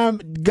anytime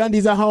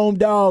Gundy's a home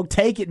dog,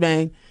 take it,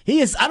 man.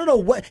 He is. I don't know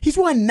what he's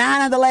won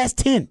 9 out of the last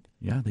 10.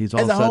 Yeah, he's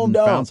all of a sudden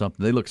found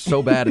something. They look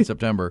so bad in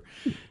September,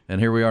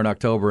 and here we are in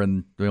October,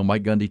 and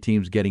Mike Gundy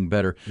team's getting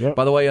better. Yep.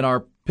 By the way, in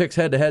our picks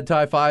head-to-head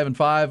tie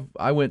 5-5,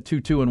 I went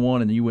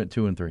 2-2-1, and you went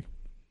 2-3.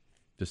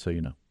 Just so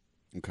you know.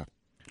 Okay.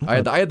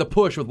 I had the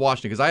push with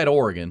Washington because I had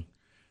Oregon,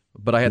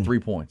 but I had 3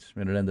 points,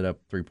 and it ended up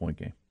a 3-point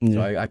game.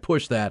 So I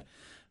pushed that.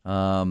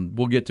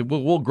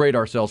 We'll grade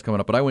ourselves coming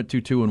up, but I went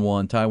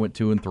 2-2-1. Ty went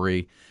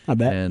 2-3. I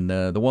bet. And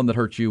the one that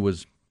hurt you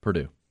was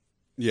Purdue.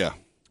 Yeah.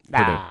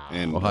 Purdue.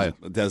 And Ohio.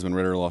 Desmond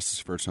Ritter lost his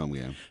first home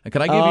game. And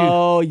can I give you?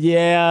 Oh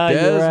yeah,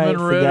 Desmond you're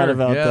right. Ritter. Forgot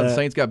about yeah, that. the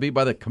Saints got beat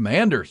by the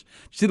Commanders.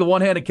 You see the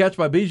one-handed catch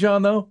by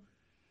Bijan though?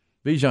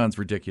 Bijan's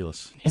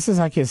ridiculous. This is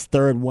like his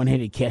third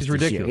one-handed catch. He's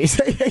ridiculous.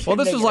 Well,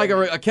 this is like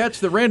a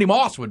catch that Randy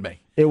Moss would make.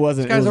 It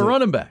wasn't. This guy's a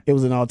running back. It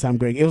was an all-time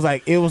great. It was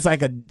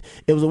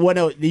a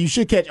one you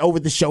should catch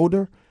over the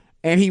shoulder,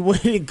 and he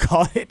went and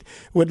caught it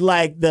with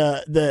like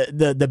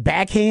the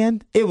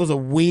backhand. It was a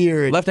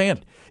weird left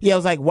hand. Yeah, I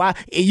was like, why?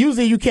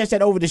 Usually you catch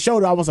that over the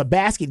shoulder, almost a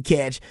basket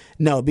catch.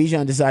 No,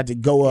 Bijan decided to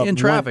go up in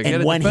traffic. He had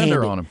a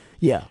defender on him.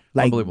 Yeah,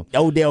 like unbelievable.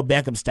 Odell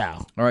Beckham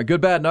style. All right,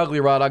 good, bad, and ugly,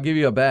 Rod. I'll give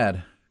you a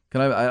bad.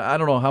 Can I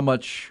don't know how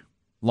much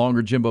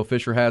longer Jimbo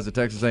Fisher has at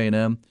Texas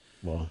A&M.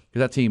 Well, because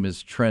that team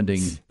is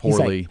trending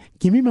poorly. Like,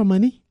 give me my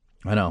money.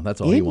 I know,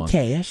 that's all he wants.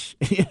 Cash.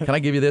 Can I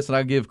give you this? And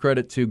I give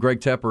credit to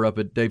Greg Tepper up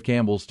at Dave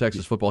Campbell's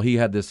Texas Football. He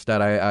had this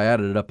stat. I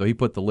added it up, though. He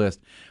put the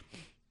list.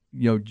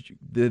 You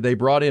know, they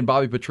brought in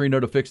Bobby Petrino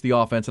to fix the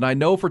offense, and I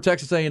know for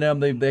Texas A&M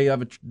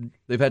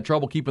they've had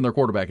trouble keeping their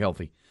quarterback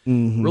healthy.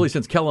 Mm-hmm. Really,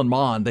 since Kellen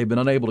Mond, they've been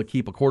unable to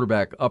keep a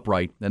quarterback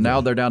upright, and now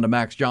they're down to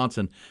Max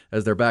Johnson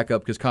as their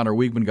backup because Connor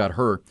Weigman got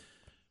hurt.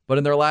 But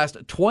in their last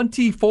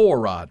 24,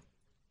 Rod.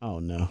 Oh,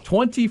 no.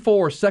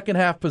 24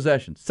 second-half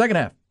possessions. Second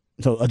half.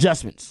 So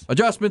adjustments.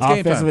 Adjustments, game time.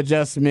 Offensive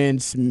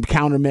adjustments,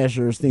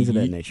 countermeasures, things of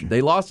that nature.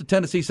 They lost to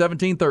Tennessee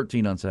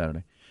 17-13 on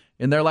Saturday.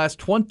 In their last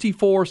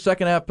 24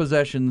 second-half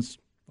possessions,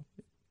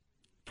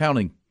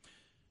 counting,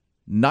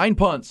 9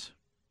 punts,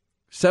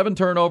 7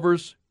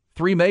 turnovers,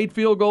 3 made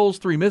field goals,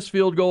 3 missed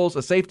field goals,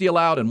 a safety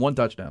allowed, and 1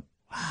 touchdown.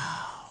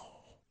 Wow.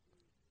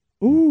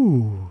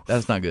 Ooh.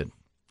 That's not good.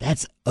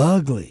 That's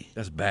ugly.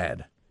 That's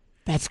bad.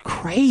 That's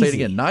crazy. Say it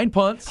again. 9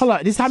 punts. Hold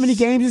on. How many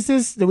games is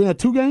this? Did we know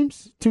 2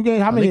 games? 2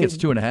 games? How many? I think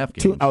it's 2.5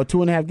 games.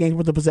 2.5 games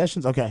worth of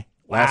possessions? Okay.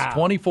 Last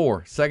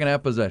 24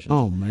 second-half possessions.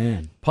 Oh,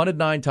 man. Punted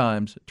 9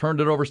 times,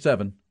 turned it over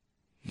 7,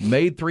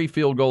 made 3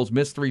 field goals,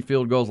 missed 3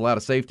 field goals, allowed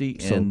a safety,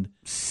 and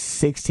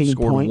 16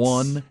 scored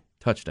points 1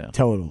 touchdown.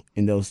 Total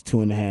in those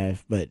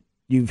 2.5. But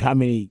how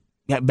many?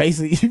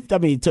 Basically,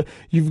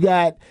 you've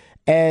got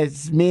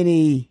as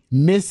many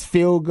missed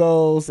field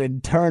goals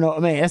and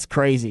turnover. Man, that's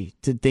crazy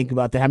to think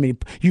about that. How many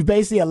you've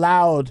basically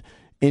allowed,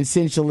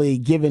 essentially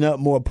giving up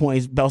more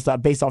points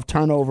based off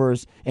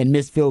turnovers and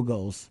missed field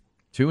goals.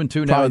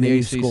 2-2 now in the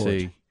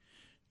ACC.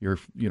 You're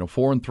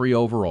 4-3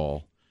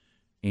 overall,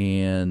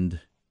 and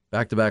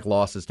back-to-back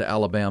losses to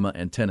Alabama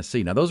and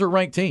Tennessee. Now those are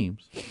ranked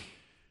teams,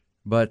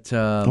 but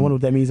I wonder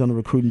what that means on the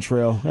recruiting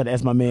trail. I had to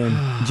ask my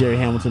man Jerry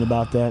Hamilton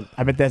about that.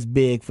 I bet that's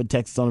big for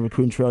Texas on the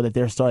recruiting trail that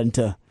they're starting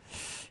to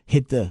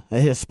hit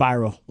a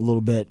spiral a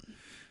little bit.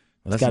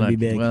 Well, it's got to be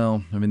big.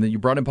 Well, I mean, you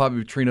brought in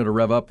Bobby Petrino to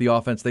rev up the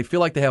offense. They feel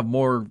like they have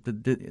more.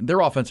 Their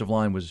offensive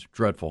line was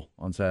dreadful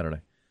on Saturday.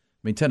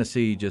 I mean,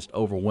 Tennessee just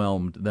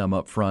overwhelmed them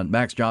up front.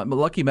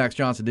 Lucky Max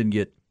Johnson didn't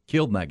get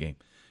killed in that game.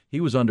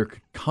 He was under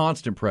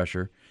constant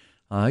pressure.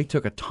 He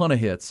took a ton of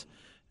hits,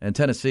 and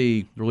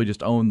Tennessee really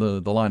just owned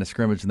the line of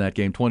scrimmage in that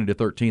game,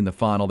 20-13 the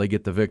final. They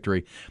get the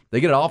victory. They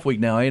get an off week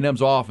now.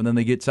 A&M's off, and then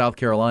they get South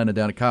Carolina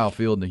down at Kyle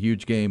Field in a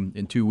huge game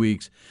in 2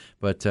 weeks.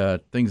 But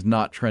things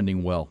not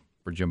trending well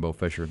for Jimbo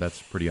Fisher. That's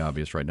pretty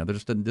obvious right now. They're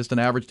just an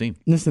average team.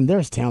 Listen,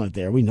 there's talent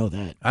there. We know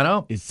that. I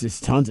know. It's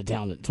just tons of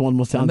talent. It's one of the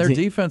most talented. And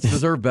their defense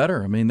deserved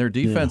better. I mean, their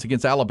defense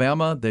against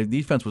Alabama, their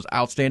defense was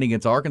outstanding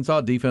against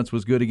Arkansas. Defense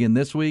was good again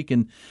this week,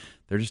 and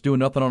they're just doing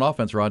nothing on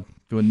offense, Rod.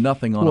 Doing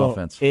nothing on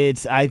offense.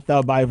 I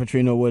thought Bobby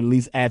Petrino would at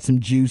least add some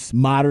juice,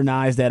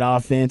 modernize that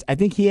offense. I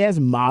think he has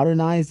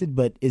modernized it,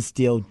 but it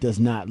still does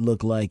not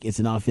look like it's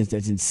an offense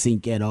that's in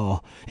sync at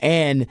all.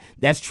 And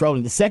that's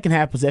troubling. The second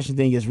half possession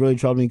thing is really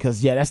troubling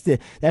because that's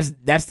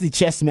the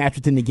chess match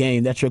within the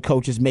game. That's your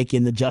coach is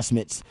making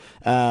adjustments,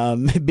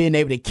 being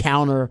able to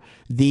counter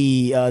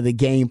the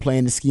game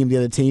plan, the scheme of the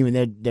other team,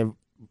 and they're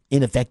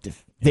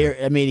ineffective.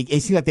 It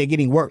seems like they're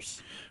getting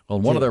worse. Well,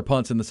 one of their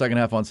punts in the second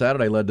half on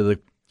Saturday led to the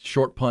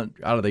short punt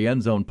out of the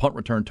end zone, punt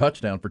return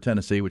touchdown for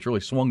Tennessee, which really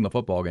swung the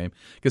football game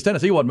because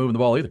Tennessee wasn't moving the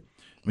ball either.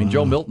 I mean,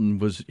 Joe Milton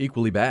was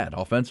equally bad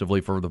offensively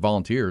for the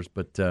Volunteers,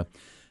 but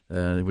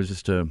it was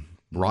just a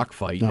rock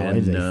fight.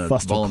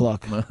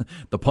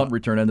 The punt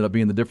return ended up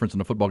being the difference in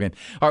the football game.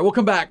 All right, we'll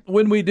come back.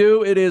 When we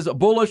do, it is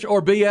Bullish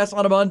or BS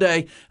on a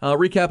Monday,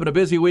 recapping a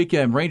busy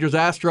weekend.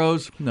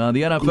 Rangers-Astros,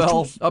 the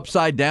NFL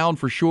upside down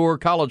for sure,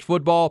 college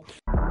football.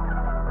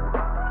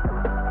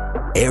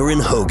 Aaron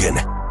Hogan,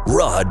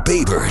 Rod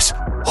Babers,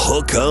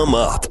 Hook 'em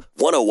Up,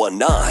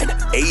 101.9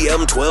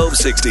 AM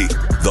 1260,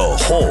 The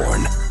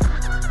Horn.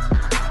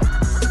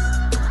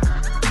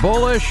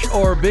 Bullish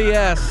or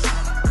BS?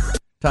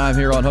 Time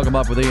here on Hook 'em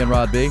Up with Ian,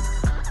 Rod B.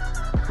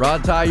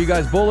 Rod, Ty, you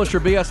guys bullish or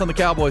BS on the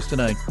Cowboys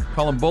tonight?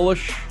 Call them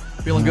bullish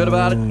Feeling good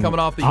about it? Coming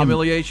off the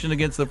humiliation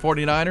against the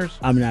 49ers?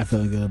 I'm not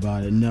feeling good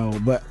about it, no.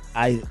 But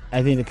I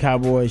think the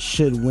Cowboys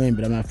should win,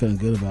 but I'm not feeling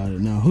good about it,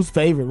 no. Who's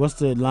favored? What's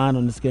the line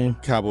on this game?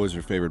 Cowboys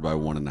are favored by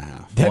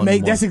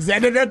 1.5. That's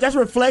exactly that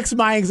reflects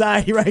my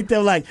anxiety right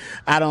there. Like,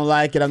 I don't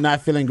like it. I'm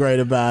not feeling great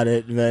about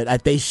it,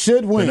 but they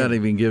should win. They're not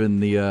even giving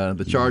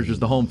the Chargers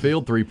the home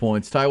field 3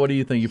 points. Ty, what do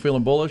you think? You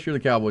feeling bullish? You're the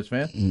Cowboys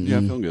fan? Yeah,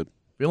 I'm feeling good.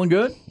 Feeling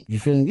good? You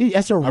feeling good?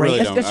 That's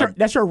your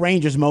that's your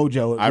Rangers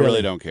mojo. I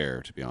really don't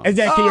care, to be honest.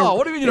 Exactly.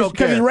 What do you mean you don't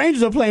care? Because his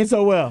Rangers are playing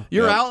so well.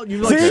 You're out.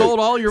 You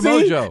sold all your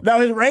mojo. No,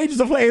 his Rangers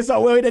are playing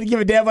so well. He doesn't give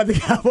a damn about the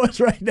Cowboys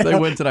right now. They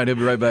win tonight. He'll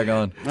be right back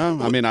on.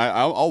 I mean,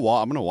 I'm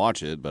going to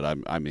watch it, but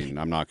I'm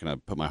not going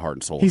to put my heart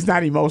and soul. He's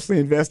not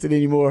emotionally invested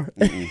anymore.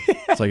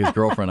 It's like his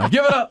girlfriend. I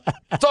give it up.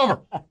 It's over.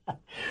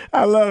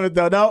 I love it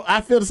though. No,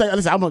 I feel the same.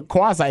 Listen, I'm a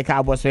quasi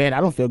Cowboys fan. I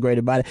don't feel great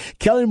about it.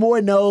 Kellen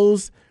Moore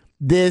knows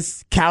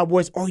this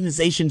Cowboys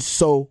organization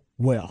so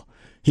well.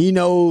 He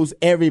knows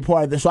every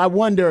part of this. So I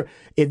wonder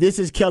if this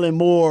is Kellen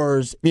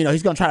Moore's,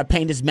 he's going to try to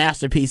paint this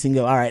masterpiece and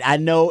go, all right, I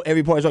know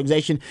every part of this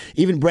organization.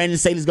 Even Brandon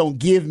Staley's going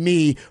to give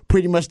me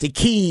pretty much the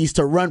keys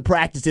to run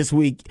practice this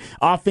week,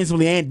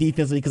 offensively and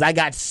defensively, because I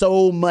got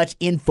so much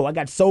info. I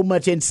got so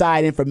much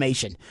inside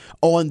information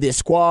on this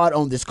squad,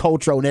 on this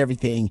culture, on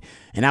everything.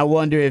 And I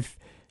wonder if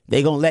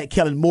they're going to let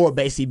Kellen Moore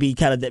basically be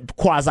kind of the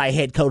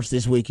quasi-head coach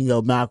this week and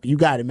go, Malcolm, you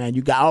got it, man.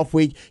 You got off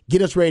week.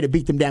 Get us ready to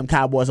beat them damn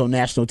Cowboys on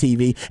national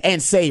TV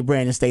and save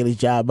Brandon Staley's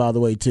job, by the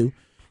way, too,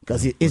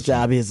 because his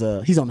job is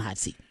he's on the hot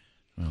seat.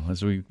 Well,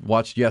 as we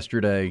watched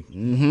yesterday,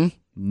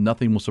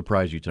 nothing will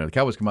surprise you tonight. The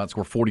Cowboys come out and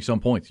score 40-some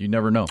points. You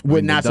never know.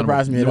 Would not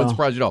surprise me at all. Wouldn't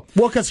surprise you at all.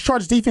 Well, because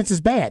Chargers defense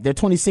is bad. They're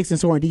 26th in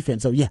scoring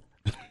defense, so yeah.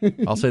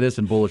 I'll say this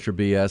in bullish or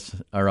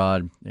BS.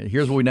 Rod,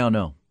 here's what we now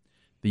know.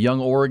 The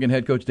young Oregon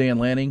head coach, Dan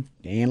Lanning.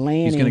 He's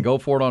going to go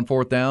for it on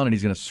fourth down, and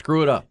he's going to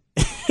screw it up.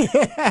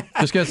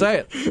 Just going to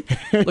say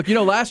it. Look,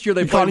 last year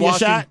they played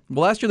Washington.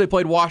 Well, last year they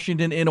played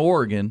Washington in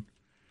Oregon,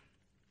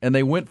 and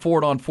they went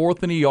for it on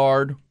 4th and a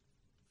yard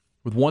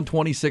with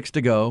 1:26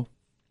 to go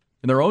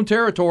in their own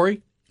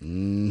territory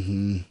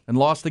and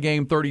lost the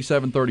game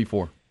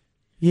 37-34.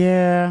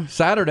 Yeah.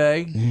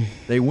 Saturday,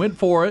 they went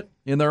for it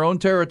in their own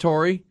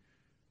territory,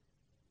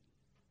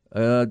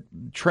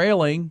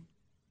 trailing.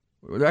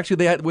 Actually,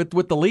 they had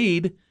with the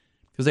lead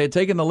because they had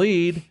taken the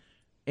lead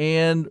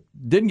and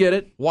didn't get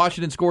it.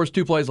 Washington scores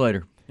 2 plays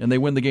later, and they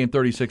win the game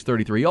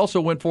 36-33. He also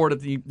went for it.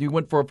 He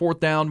went for a fourth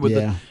down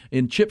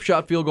in chip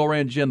shot field goal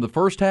range in the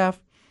first half.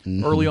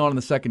 Early on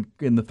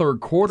in the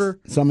third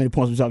quarter. So many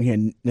points we're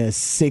talking here?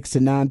 6 to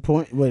 9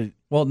 points.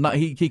 Well,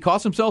 he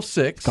cost himself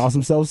 6.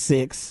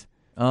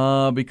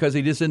 Because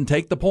he just didn't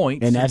take the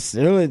points. And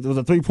it was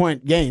a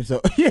 3-point game.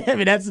 So,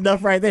 that's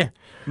enough right there.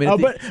 I mean,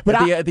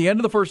 at the end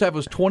of the first half, it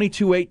was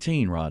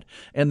 22-18, Rod.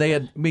 And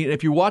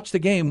if you watch the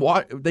game,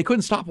 they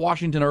couldn't stop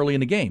Washington early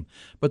in the game.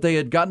 But they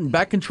had gotten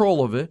back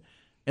control of it,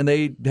 and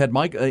they had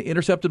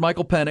intercepted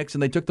Michael Penix,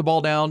 and they took the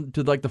ball down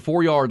to like the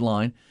 4-yard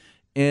line.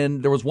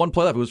 And there was one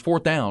play left. It was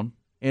fourth down,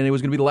 and it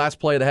was going to be the last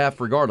play of the half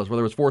regardless,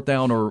 whether it was fourth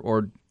down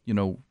or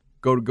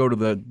go to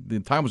the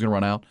time was going to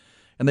run out.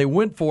 And they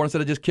went for it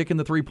instead of just kicking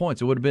the 3 points.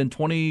 It would have been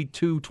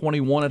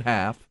 22-21 at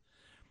half.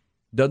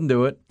 Doesn't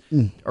do it.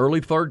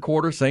 Early third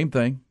quarter, same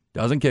thing.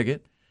 Doesn't kick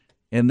it.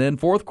 And then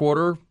fourth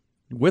quarter,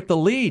 with the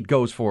lead,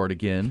 goes for it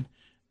again.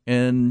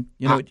 And,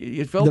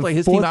 it felt like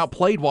his team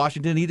outplayed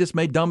Washington. He just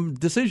made dumb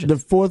decisions. The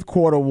fourth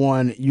quarter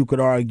one, you could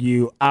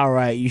argue, all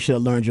right, you should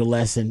have learned your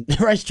lesson.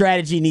 Right,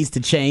 strategy needs to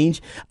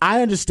change.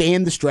 I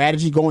understand the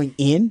strategy going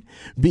in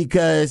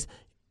because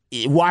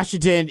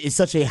Washington is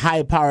such a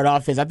high-powered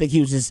offense. I think he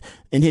was just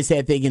in his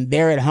head thinking,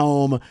 they're at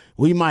home.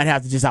 We might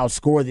have to just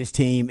outscore this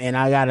team, and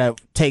I got to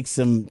take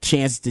some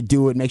chances to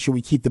do it, make sure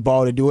we keep the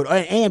ball to do it.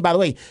 And, by the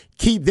way,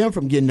 keep them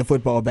from getting the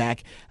football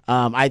back.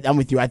 I'm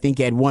with you. I think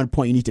at one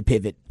point you need to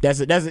pivot. There's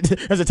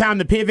a time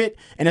to pivot,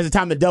 and there's a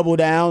time to double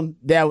down.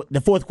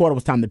 The fourth quarter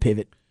was time to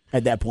pivot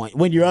at that point.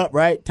 When you're up,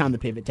 right, time to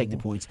pivot, take the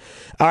points.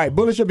 All right,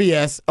 bullish or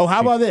BS. Oh,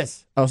 how about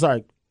this? Oh,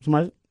 sorry.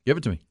 Somebody? Give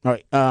it to me. All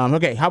right.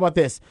 Okay, how about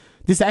this?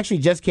 This actually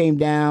just came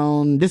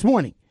down this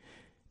morning.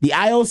 The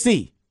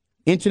IOC,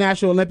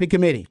 International Olympic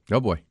Committee.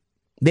 Oh, boy.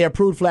 They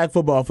approved flag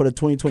football for the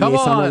 2028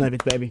 Summer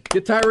Olympics, baby.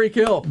 Get Tyreek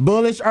Hill.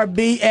 Bullish or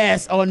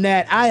BS on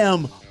that?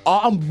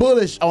 I'm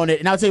bullish on it.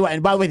 And I'll tell you what,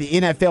 and by the way, the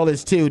NFL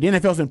is too. The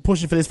NFL's been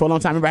pushing for this for a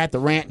long time. Remember, I had to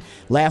rant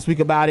last week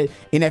about it.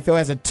 NFL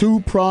has a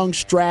 2-pronged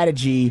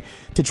strategy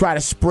to try to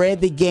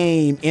spread the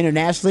game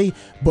internationally,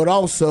 but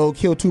also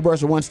kill 2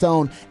 birds with 1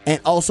 stone, and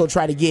also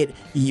try to get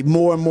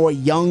more and more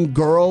young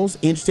girls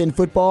interested in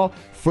football.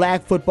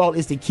 Flag football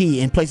is the key.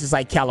 In places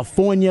like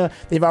California,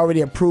 they've already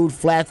approved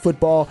flag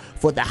football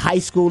for the high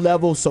school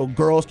level so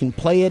girls can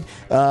play it.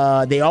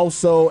 They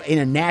also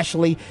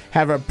internationally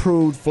have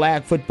approved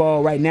flag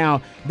football. Right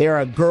now, there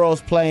are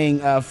girls playing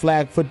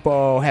flag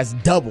football has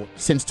doubled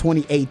since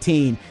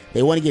 2018.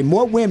 They want to get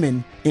more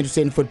women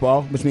interested in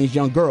football, which means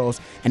young girls,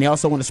 and they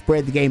also want to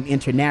spread the game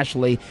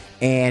internationally,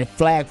 and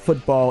flag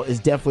football is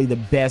definitely the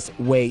best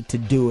way to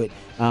do it.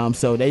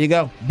 So there you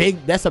go.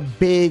 That's a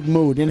big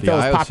move. The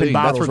NFL is popping bottles right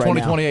now. That's for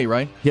 2028,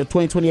 right? Yeah,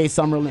 2028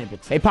 Summer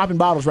Olympics. They popping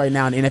bottles right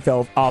now in the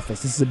NFL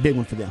office. This is a big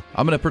one for them.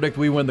 I'm going to predict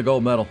we win the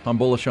gold medal. I'm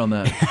bullish on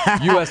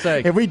that.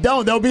 USA. If we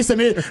don't, there'll be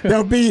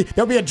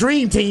a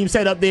dream team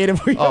set up there.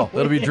 It'll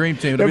be a dream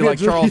team. It'll be like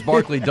Charles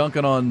Barkley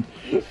dunking on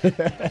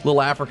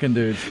little African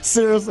dudes.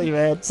 Seriously,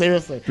 man.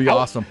 Seriously. It'd be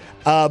awesome.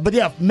 But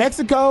yeah,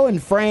 Mexico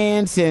and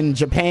France and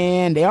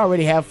Japan, they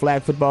already have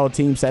flag football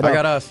teams set up. I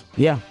got us.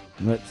 Yeah.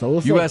 So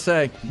we'll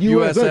USA. There you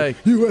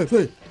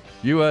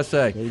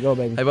go,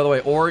 baby. Hey, by the way,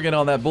 Oregon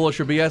on that bullish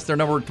or BS, they're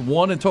number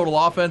 1 in total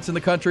offense in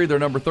the country. They're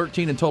number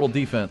 13 in total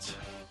defense.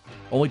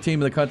 Only team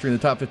in the country in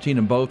the top 15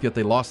 in both, yet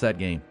they lost that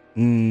game.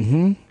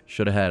 Mm-hmm.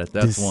 Should have had it.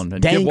 That's one.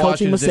 And dang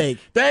coaching mistake.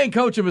 Dang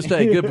coaching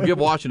mistake. Give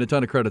Washington a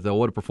ton of credit, though.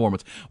 What a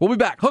performance. We'll be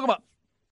back. Hook 'em up.